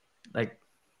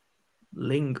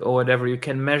link or whatever. You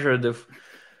can measure the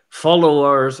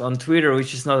followers on Twitter,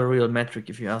 which is not a real metric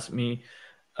if you ask me,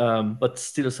 but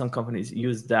still some companies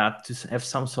use that to have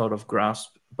some sort of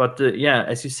grasp. But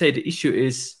as you say, the issue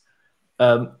is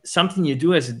something you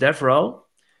do as a DevRel.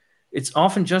 It's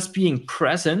often just being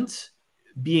present,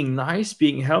 being nice,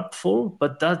 being helpful,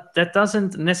 but that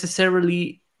doesn't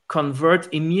necessarily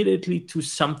convert immediately to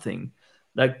something.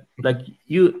 Like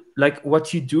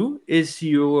what you do is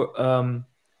you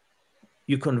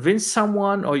convince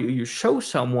someone, or you show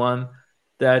someone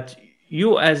that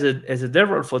you as a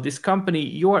DevRel for this company,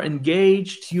 you are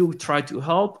engaged, you try to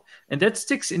help, and that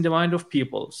sticks in the mind of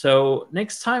people. So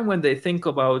next time when they think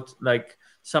about like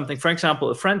something, for example,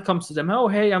 a friend comes to them, oh,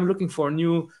 hey, I'm looking for a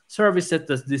new service that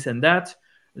does this and that.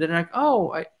 And they're like,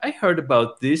 oh, I heard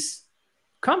about this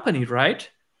company, right?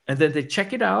 And then they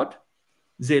check it out,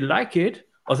 they like it,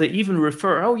 or they even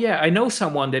refer, oh yeah, I know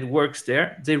someone that works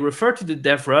there. They refer to the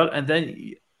DevRel, and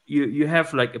then you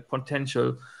have like a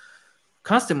potential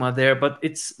customer there. But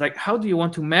it's like, how do you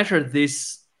want to measure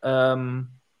this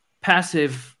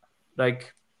passive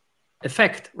like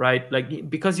effect, right? Like,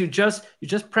 because you're just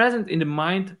present in the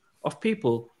mind of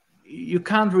people. You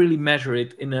can't really measure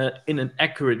it in an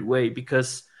accurate way,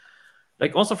 because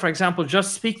like also, for example,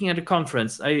 just speaking at a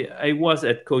conference. I was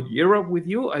at Code Europe with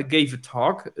you. I gave a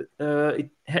talk. It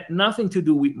had nothing to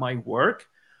do with my work,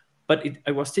 but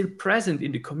I was still present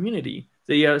in the community.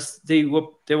 They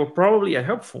were probably, I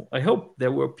hope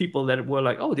there were people that were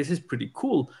like, oh, this is pretty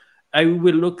cool. I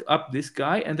will look up this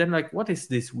guy, and then like, what is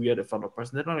this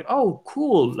WeAreDevelopers? And then I'm like, oh,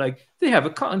 cool. Like they have a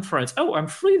conference. Oh, I'm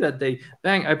free that day.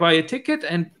 Bang, I buy a ticket,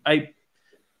 and I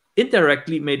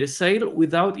indirectly made a sale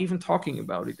without even talking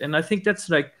about it. And I think that's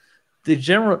like the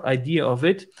general idea of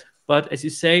it. But as you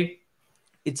say,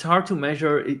 it's hard to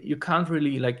measure. You can't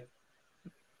really like,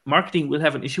 marketing will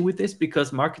have an issue with this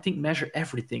because marketing measure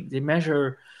everything. They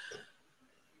measure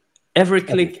every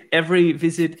click, every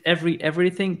visit,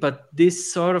 everything. But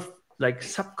this sort of like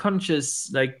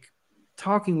subconscious, like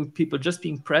talking with people, just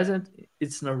being present,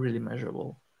 it's not really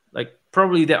measurable. Like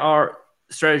probably there are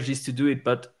strategies to do it,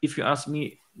 but if you ask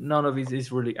me, none of it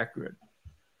is really accurate.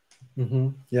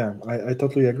 Yeah, I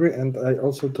totally agree, and I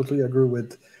also totally agree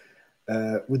with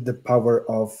the power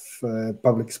of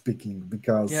public speaking,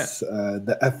 because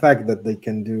the effect that they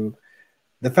can do,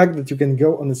 the fact that you can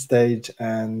go on a stage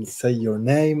and say your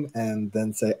name and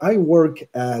then say, I work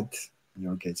at, in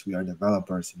your case,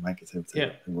 WeAreDevelopers. In my case, I would say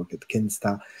I work at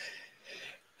Kinsta.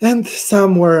 And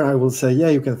somewhere I will say, yeah,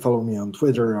 you can follow me on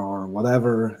Twitter or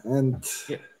whatever. And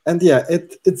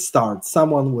it starts.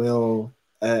 Someone will,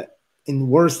 in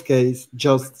worst case,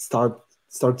 just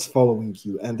starts following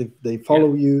you. And if they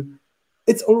follow you,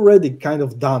 it's already kind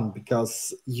of done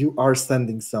because you are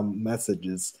sending some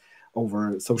messages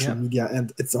over social media.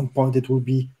 And at some point it will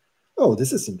be, oh,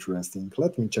 this is interesting.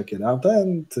 Let me check it out.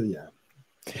 And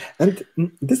and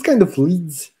this kind of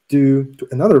leads to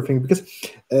another thing, because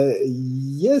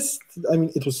yes, I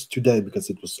mean, it was today because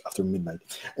it was after midnight.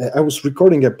 I was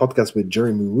recording a podcast with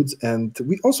Jeremy Woods, and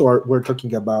we also were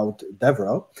talking about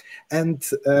DevRel, and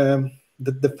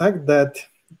the fact that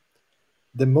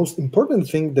the most important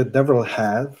thing that DevRel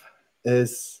have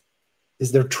is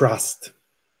their trust.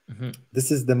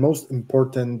 This is the most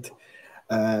important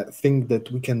thing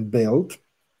that we can build,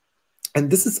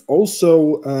 and this is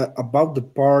also about the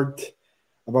part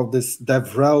about this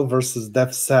DevRel versus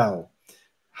DevSell,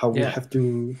 how we have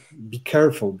to be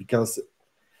careful, because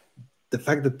the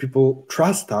fact that people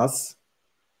trust us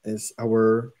is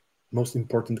our most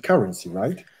important currency,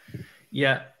 right?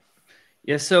 Yeah.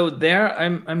 So there,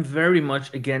 I'm very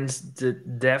much against the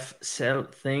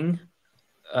DevSell thing,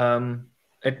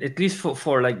 at least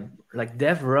for like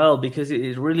DevRel, because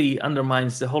it really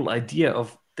undermines the whole idea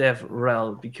of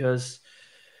DevRel. Because,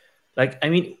 like, I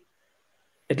mean,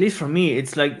 at least for me,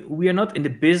 it's like we are not in the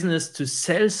business to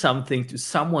sell something to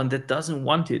someone that doesn't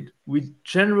want it. We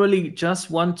generally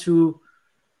just want to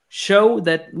show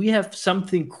that we have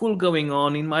something cool going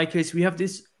on. In my case, we have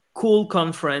this cool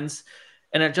conference,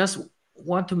 and I just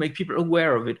want to make people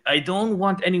aware of it. I don't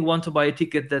want anyone to buy a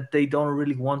ticket that they don't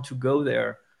really want to go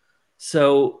there.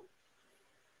 So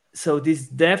this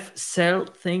dev sell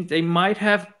thing, they might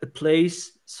have a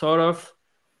place, sort of,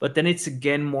 but then it's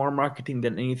again more marketing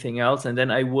than anything else. And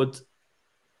then I wouldn't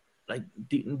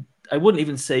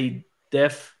even say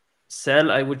dev sell.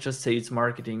 I would just say it's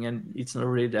marketing, and it's not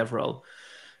really DevRel,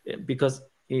 because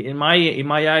in my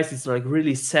eyes, it's like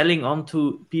really selling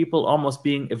onto people, almost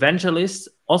being evangelists.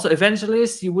 Also,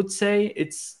 evangelists, you would say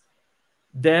it's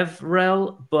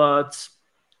DevRel, but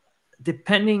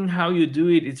depending how you do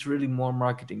it, it's really more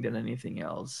marketing than anything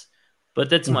else.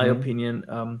 But that's my opinion.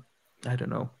 I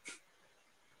don't know.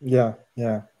 Yeah.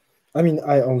 I mean,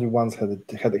 I only once had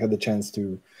the chance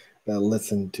to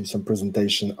listen to some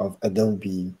presentation of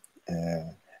Adobe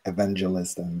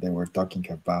evangelist, and they were talking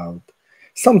about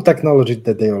some technology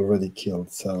that they already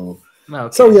killed. So yeah,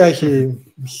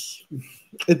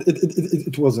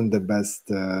 it wasn't the best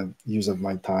use of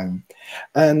my time.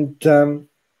 And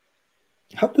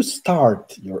how to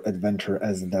start your adventure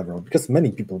as a DevRel? Because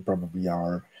many people probably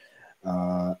are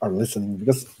listening,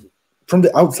 because from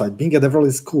the outside, being a DevRel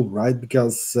is cool, right?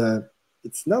 Because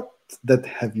it's not that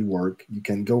heavy work. You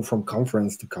can go from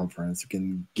conference to conference. You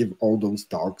can give all those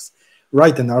talks,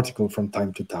 write an article from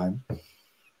time to time.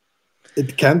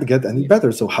 It can't get any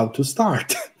better. So how to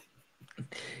start?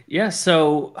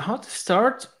 So how to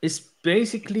start is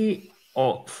basically,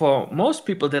 for most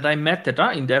people that I met that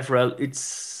are in DevRel,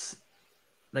 it's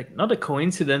like not a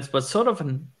coincidence, but sort of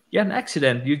an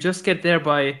accident. You just get there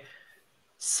by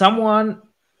someone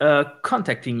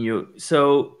contacting you.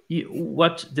 So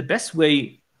what the best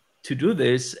way to do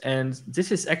this, and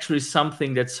this is actually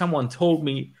something that someone told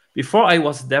me before I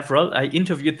was DevRel. I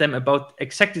interviewed them about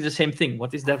exactly the same thing.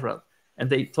 What is DevRel? And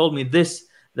they told me this,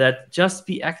 that just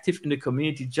be active in the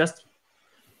community, just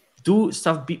do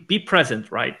stuff, be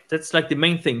present, right? That's like the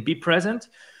main thing. Be present,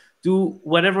 do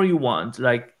whatever you want,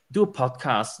 like do a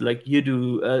podcast like you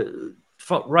do,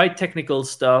 write technical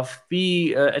stuff,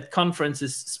 be at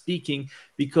conferences speaking,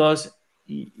 because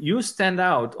you stand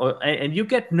out, and you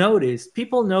get noticed.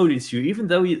 People notice you, even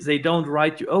though they don't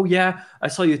write you, oh yeah, I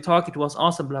saw you talk, it was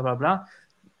awesome, blah blah blah.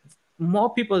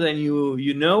 More people than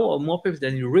you know, or more people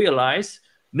than you realize,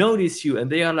 notice you, and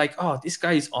they are like, oh, this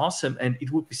guy is awesome, and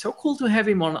it would be so cool to have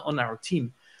him on our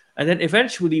team. And then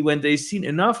eventually, when they've seen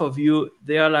enough of you,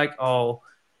 they are like, oh,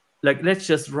 like let's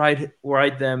just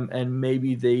write them, and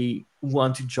maybe they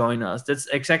want to join us. That's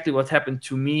exactly what happened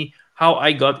to me, how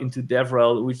I got into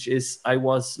DevRel, which is I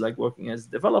was like working as a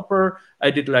developer. I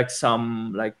did like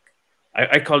some, like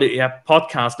I call it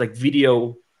podcast, like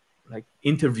video, like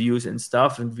interviews and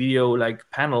stuff, and video like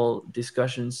panel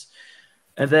discussions.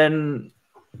 And then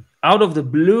out of the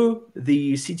blue,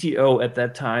 the CTO at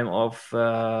that time of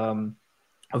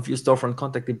your storefront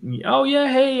contacted me. Oh yeah,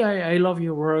 hey, I love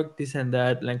your work, this and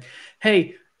that. Like,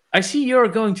 hey, I see you're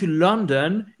going to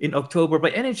London in October.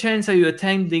 By any chance, are you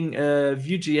attending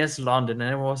Vue.js London?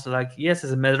 And I was like, yes,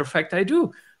 as a matter of fact, I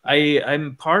do.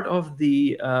 I'm part of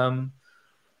the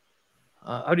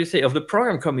how do you say, of the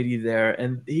program committee there.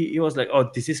 And he was like, oh,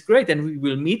 this is great, and we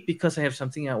will meet because I have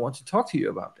something I want to talk to you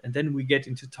about. And then we get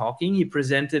into talking. He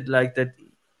presented like that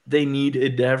they need a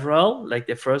DevRel, like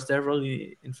their first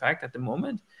DevRel, in fact, at the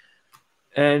moment,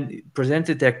 and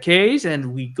presented their case,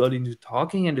 and we got into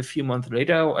talking, and a few months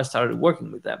later, I started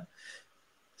working with them.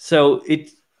 So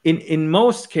it in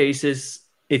most cases,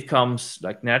 it comes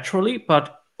like naturally,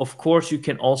 but of course, you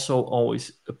can also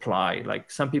always apply.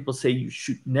 Like some people say you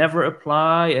should never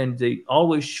apply, and they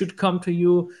always should come to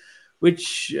you,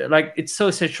 which like it's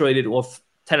so saturated with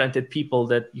talented people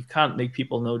that you can't make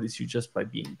people notice you just by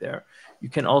being there. You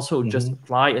can also just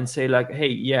apply and say like, hey,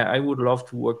 yeah, I would love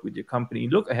to work with your company.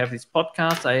 Look, I have this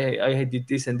podcast. I did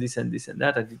this and this and this and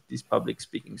that. I did this public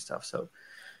speaking stuff. So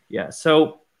yeah.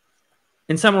 So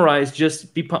in summarize,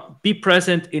 just be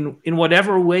present in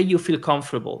whatever way you feel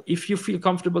comfortable. If you feel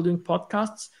comfortable doing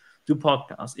podcasts, do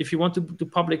podcasts. If you want to do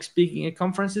public speaking at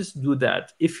conferences, do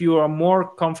that. If you are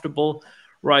more comfortable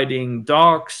writing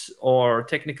docs or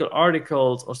technical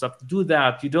articles or stuff, do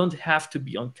that. You don't have to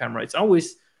be on camera. It's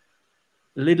always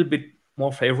a little bit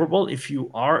more favorable if you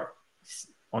are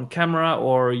on camera,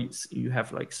 or you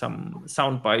have like some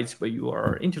sound bites where you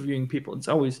are interviewing people. It's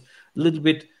always a little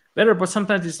bit better, but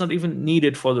sometimes it's not even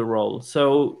needed for the role.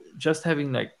 So just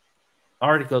having like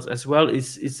articles as well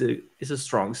is a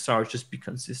strong start. Just be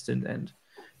consistent and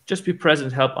just be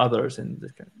present, help others, and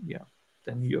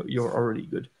then you're already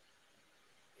good.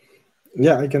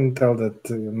 Yeah, I can tell that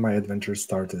my adventure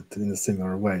started in a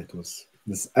similar way. It was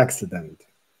this accident.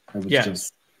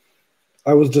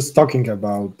 I was just talking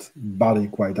about body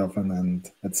quite often, and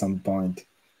at some point,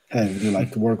 hey, would you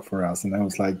like to work for us? And I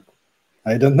was like,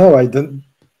 I don't know,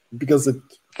 because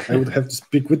I would have to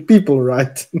speak with people,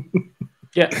 right?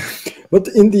 Yeah. But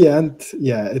in the end,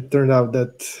 yeah, it turned out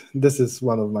that this is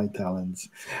one of my talents.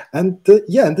 And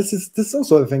and this is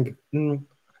also, I think,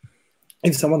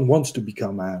 if someone wants to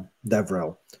become a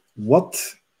DevRel, what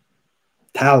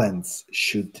talents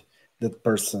should that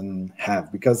person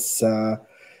have? Because,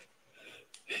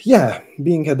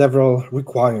 being a DevRel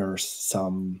requires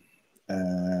some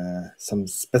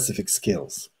specific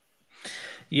skills.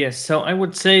 Yes, so I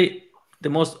would say the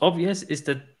most obvious is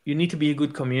that you need to be a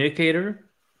good communicator.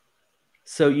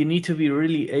 So you need to be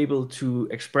really able to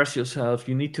express yourself.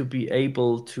 You need to be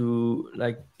able to,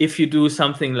 like, if you do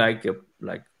something like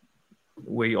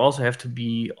where you also have to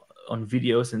be on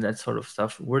videos and that sort of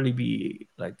stuff, really be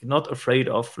like not afraid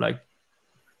of like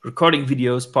recording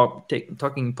videos,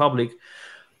 talking in public.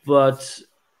 But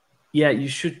yeah, you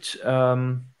should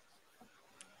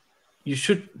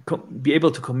be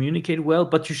able to communicate well,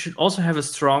 but you should also have a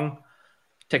strong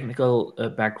technical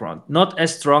background. Not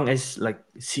as strong as like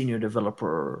senior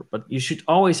developer, but you should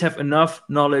always have enough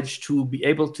knowledge to be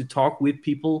able to talk with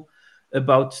people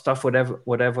about stuff,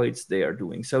 whatever it's they are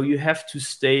doing. So you have to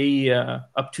stay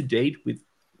up to date with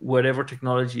whatever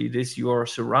technology it is you are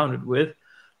surrounded with.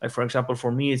 Like, for example,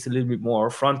 for me, it's a little bit more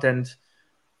front end,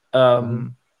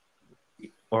 or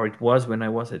it was when I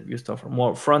was at ViewStuff,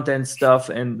 more front end stuff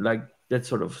and like that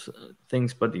sort of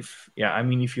things. But if you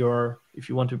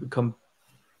want to become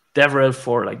DevRel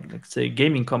for like, let's say, a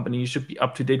gaming company, you should be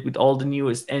up to date with all the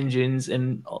newest engines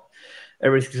and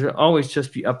everything. So always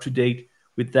just be up to date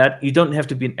with that. You don't have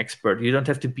to be an expert. You don't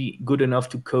have to be good enough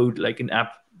to code like an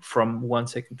app from 1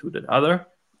 second to the other,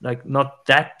 like not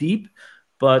that deep,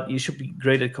 but you should be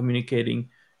great at communicating.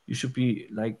 You should be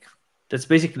like, that's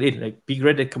basically it. Like, be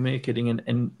great at communicating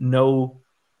and know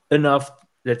enough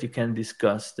that you can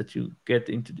discuss, that you get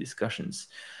into discussions.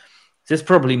 There's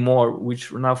probably more,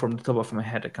 which now from the top of my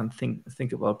head I can't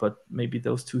think about, but maybe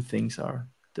those two things are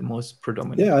the most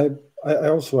predominant. Yeah, I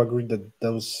also agree that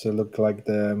those look like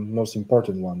the most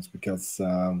important ones, because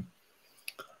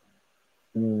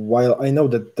while I know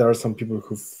that there are some people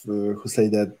who say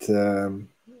that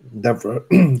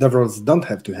DevRels don't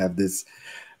have to have this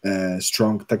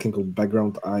strong technical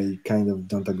background, I kind of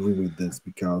don't agree with this,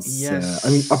 because I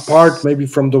mean, apart maybe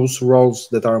from those roles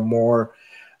that are more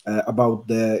about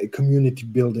the community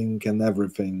building and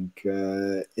everything,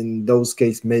 in those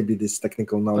cases maybe this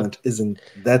technical knowledge isn't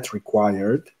that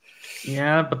required.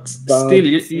 Yeah, but still,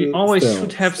 you always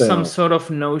should have some still. sort of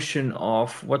notion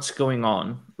of what's going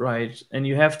on, right? And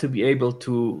you have to be able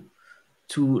to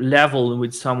level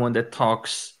with someone that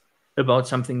talks about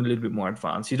something a little bit more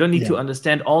advanced. You don't need to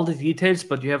understand all the details,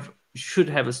 but you should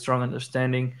have a strong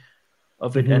understanding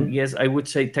of it. And yes, I would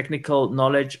say technical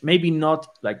knowledge, maybe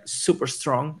not like super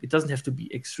strong. It doesn't have to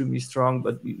be extremely strong,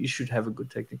 but you should have a good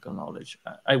technical knowledge,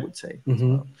 I would say. As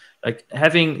well. Like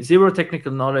having zero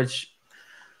technical knowledge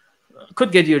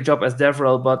could get you a job as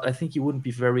DevRel, but I think you wouldn't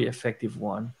be very effective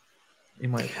one.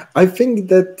 I think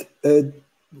that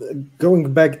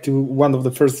going back to one of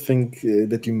the first things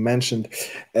that you mentioned,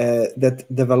 that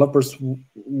developers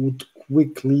would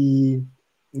quickly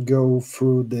go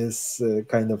through this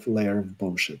kind of layer of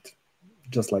bullshit,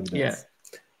 just like this. Yeah.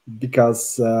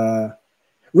 Because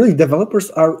really,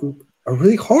 developers are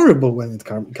really horrible when it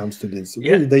comes to this.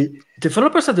 Really,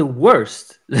 developers are the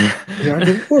worst. They are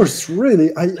the worst,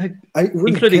 really. I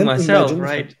really including can't myself, imagine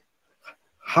right?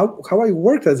 How I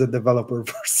worked as a developer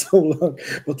for so long.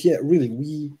 But yeah, really,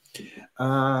 we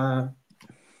are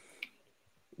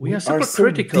super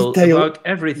critical about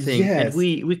everything, and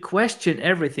we question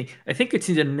everything. I think it's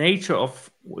in the nature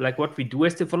of like what we do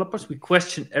as developers. We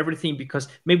question everything because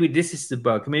maybe this is the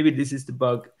bug, maybe this is the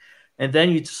bug, and then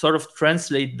you sort of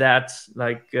translate that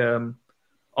like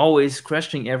always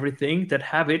questioning everything, that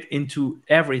habit, into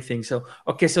everything. So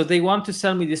okay, so they want to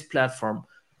sell me this platform.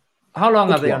 How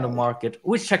long are they on the market?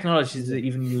 Which technologies do they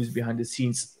even use behind the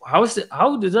scenes? How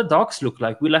do the docs look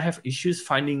like? Will I have issues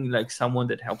finding like someone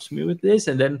that helps me with this?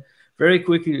 And then very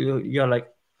quickly you're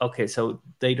like, okay, so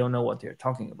they don't know what they're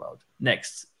talking about.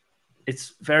 Next.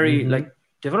 It's very like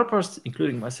developers,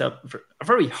 including myself, are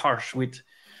very harsh with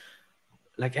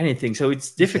like anything. So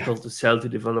it's difficult to sell to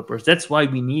developers. That's why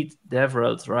we need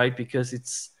DevRels, right? Because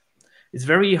it's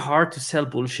very hard to sell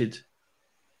bullshit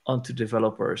onto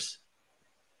developers.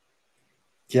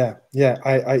 Yeah,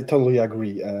 I totally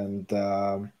agree. And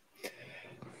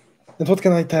what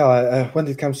can I tell? When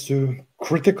it comes to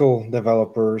critical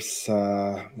developers,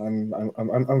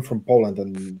 I'm from Poland,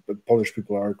 and Polish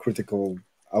people are critical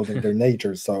out of their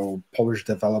nature. So Polish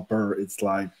developer, it's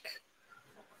like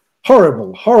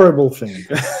horrible thing.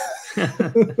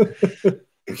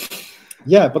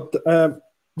 Yeah, but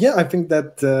I think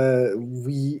that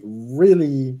we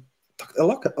really talked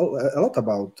a lot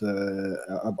about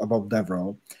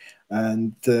DevRel,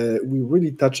 and we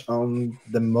really touch on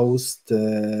the most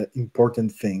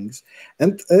important things.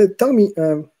 And tell me,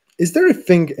 is there a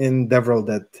thing in DevRel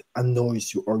that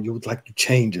annoys you, or you would like to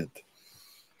change it?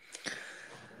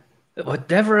 But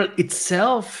DevRel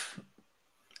itself,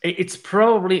 it's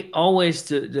probably always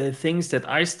the things that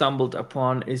I stumbled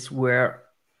upon is where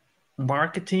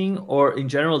marketing, or in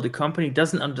general the company,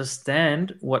 doesn't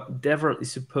understand what DevRel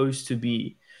is supposed to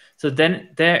be. So then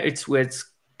it's where it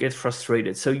gets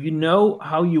frustrated. So you know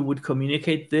how you would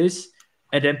communicate this,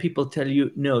 and then people tell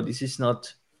you, no, this is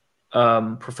not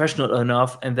professional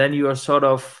enough, and then you are sort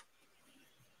of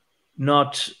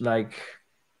not like,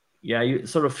 you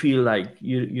sort of feel like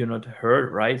you're not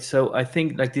heard, right? So I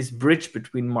think like this bridge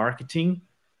between marketing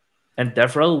and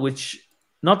DevRel, which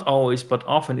not always but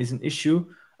often is an issue,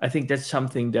 I think that's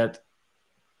something that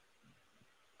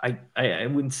I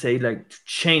wouldn't say like to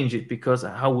change it, because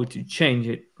how would you change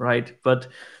it, right? But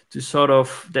to sort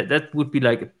of that would be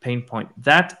like a pain point.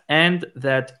 That, and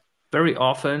that very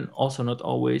often, also not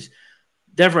always,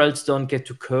 DevRels don't get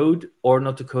to code, or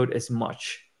not to code as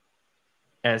much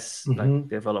as like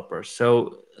developers.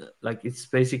 So like it's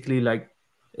basically like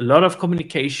a lot of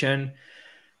communication,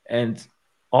 and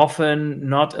often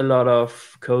not a lot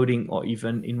of coding, or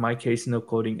even in my case no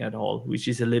coding at all, which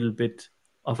is a little bit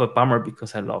of a bummer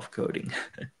because I love coding.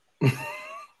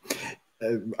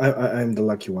 I'm the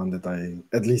lucky one that I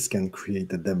at least can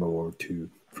create a demo or two.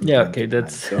 Yeah, okay,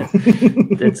 that's so.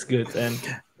 that's good. And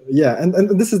yeah,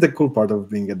 and this is the cool part of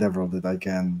being a DevRel, that I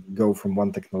can go from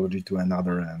one technology to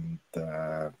another and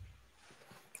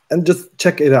just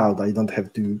check it out. I don't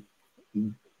have to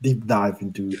deep dive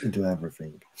into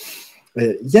everything.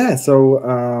 Yeah,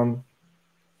 so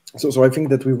I think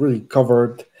that we really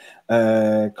covered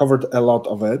a lot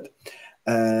of it.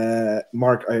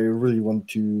 Mark, I really want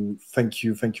to thank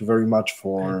you very much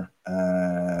for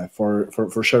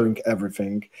sharing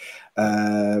everything.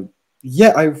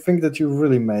 Yeah, I think that you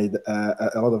really made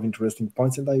a lot of interesting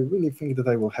points, and I really think that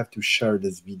I will have to share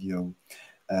this video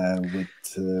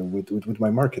with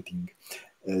my marketing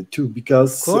too,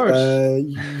 because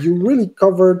you really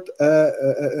covered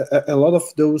a lot of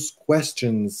those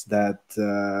questions that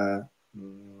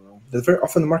very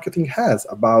often marketing has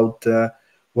about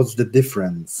what's the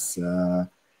difference.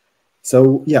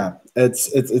 So yeah,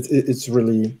 it's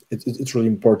really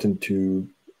important to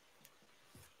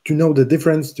know the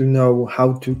difference, to know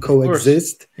how to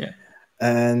coexist,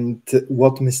 and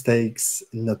what mistakes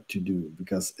not to do,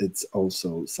 because it's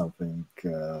also something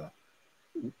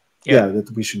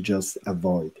that we should just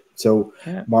avoid. So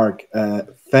Mark,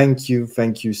 thank you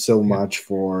so much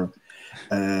for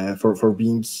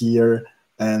being here,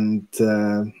 and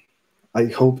I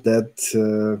hope that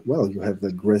you have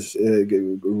a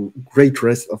great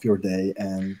rest of your day,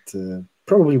 and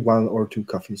probably 1 or 2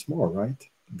 coffees more, right,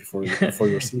 before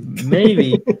your sleep.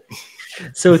 Maybe.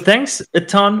 So thanks a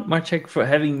ton, Marcek, for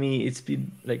having me. It's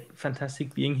been like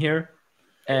fantastic being here,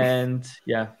 and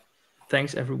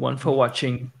thanks everyone for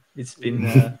watching. It's been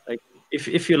like,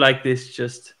 if you like this,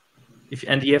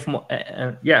 and you have more,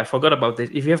 I forgot about this.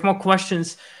 If you have more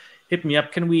questions, hit me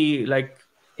up. Can we, like,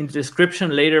 in the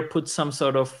description later put some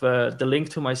sort of the link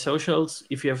to my socials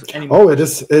if you have any more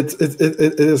questions?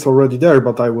 It is already there,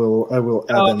 but I will add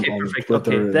them on perfect.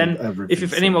 Twitter. Then if you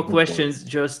have any more questions,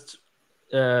 just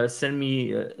send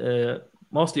me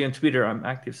mostly on Twitter. I'm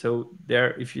active, so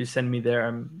there, if you send me there,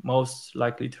 I'm most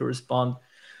likely to respond.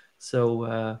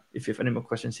 So if you have any more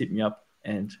questions, hit me up.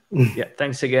 And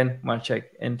thanks again,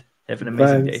 Marcek, and have an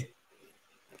amazing day.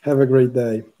 Have a great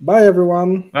day. Bye,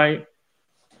 everyone. Bye.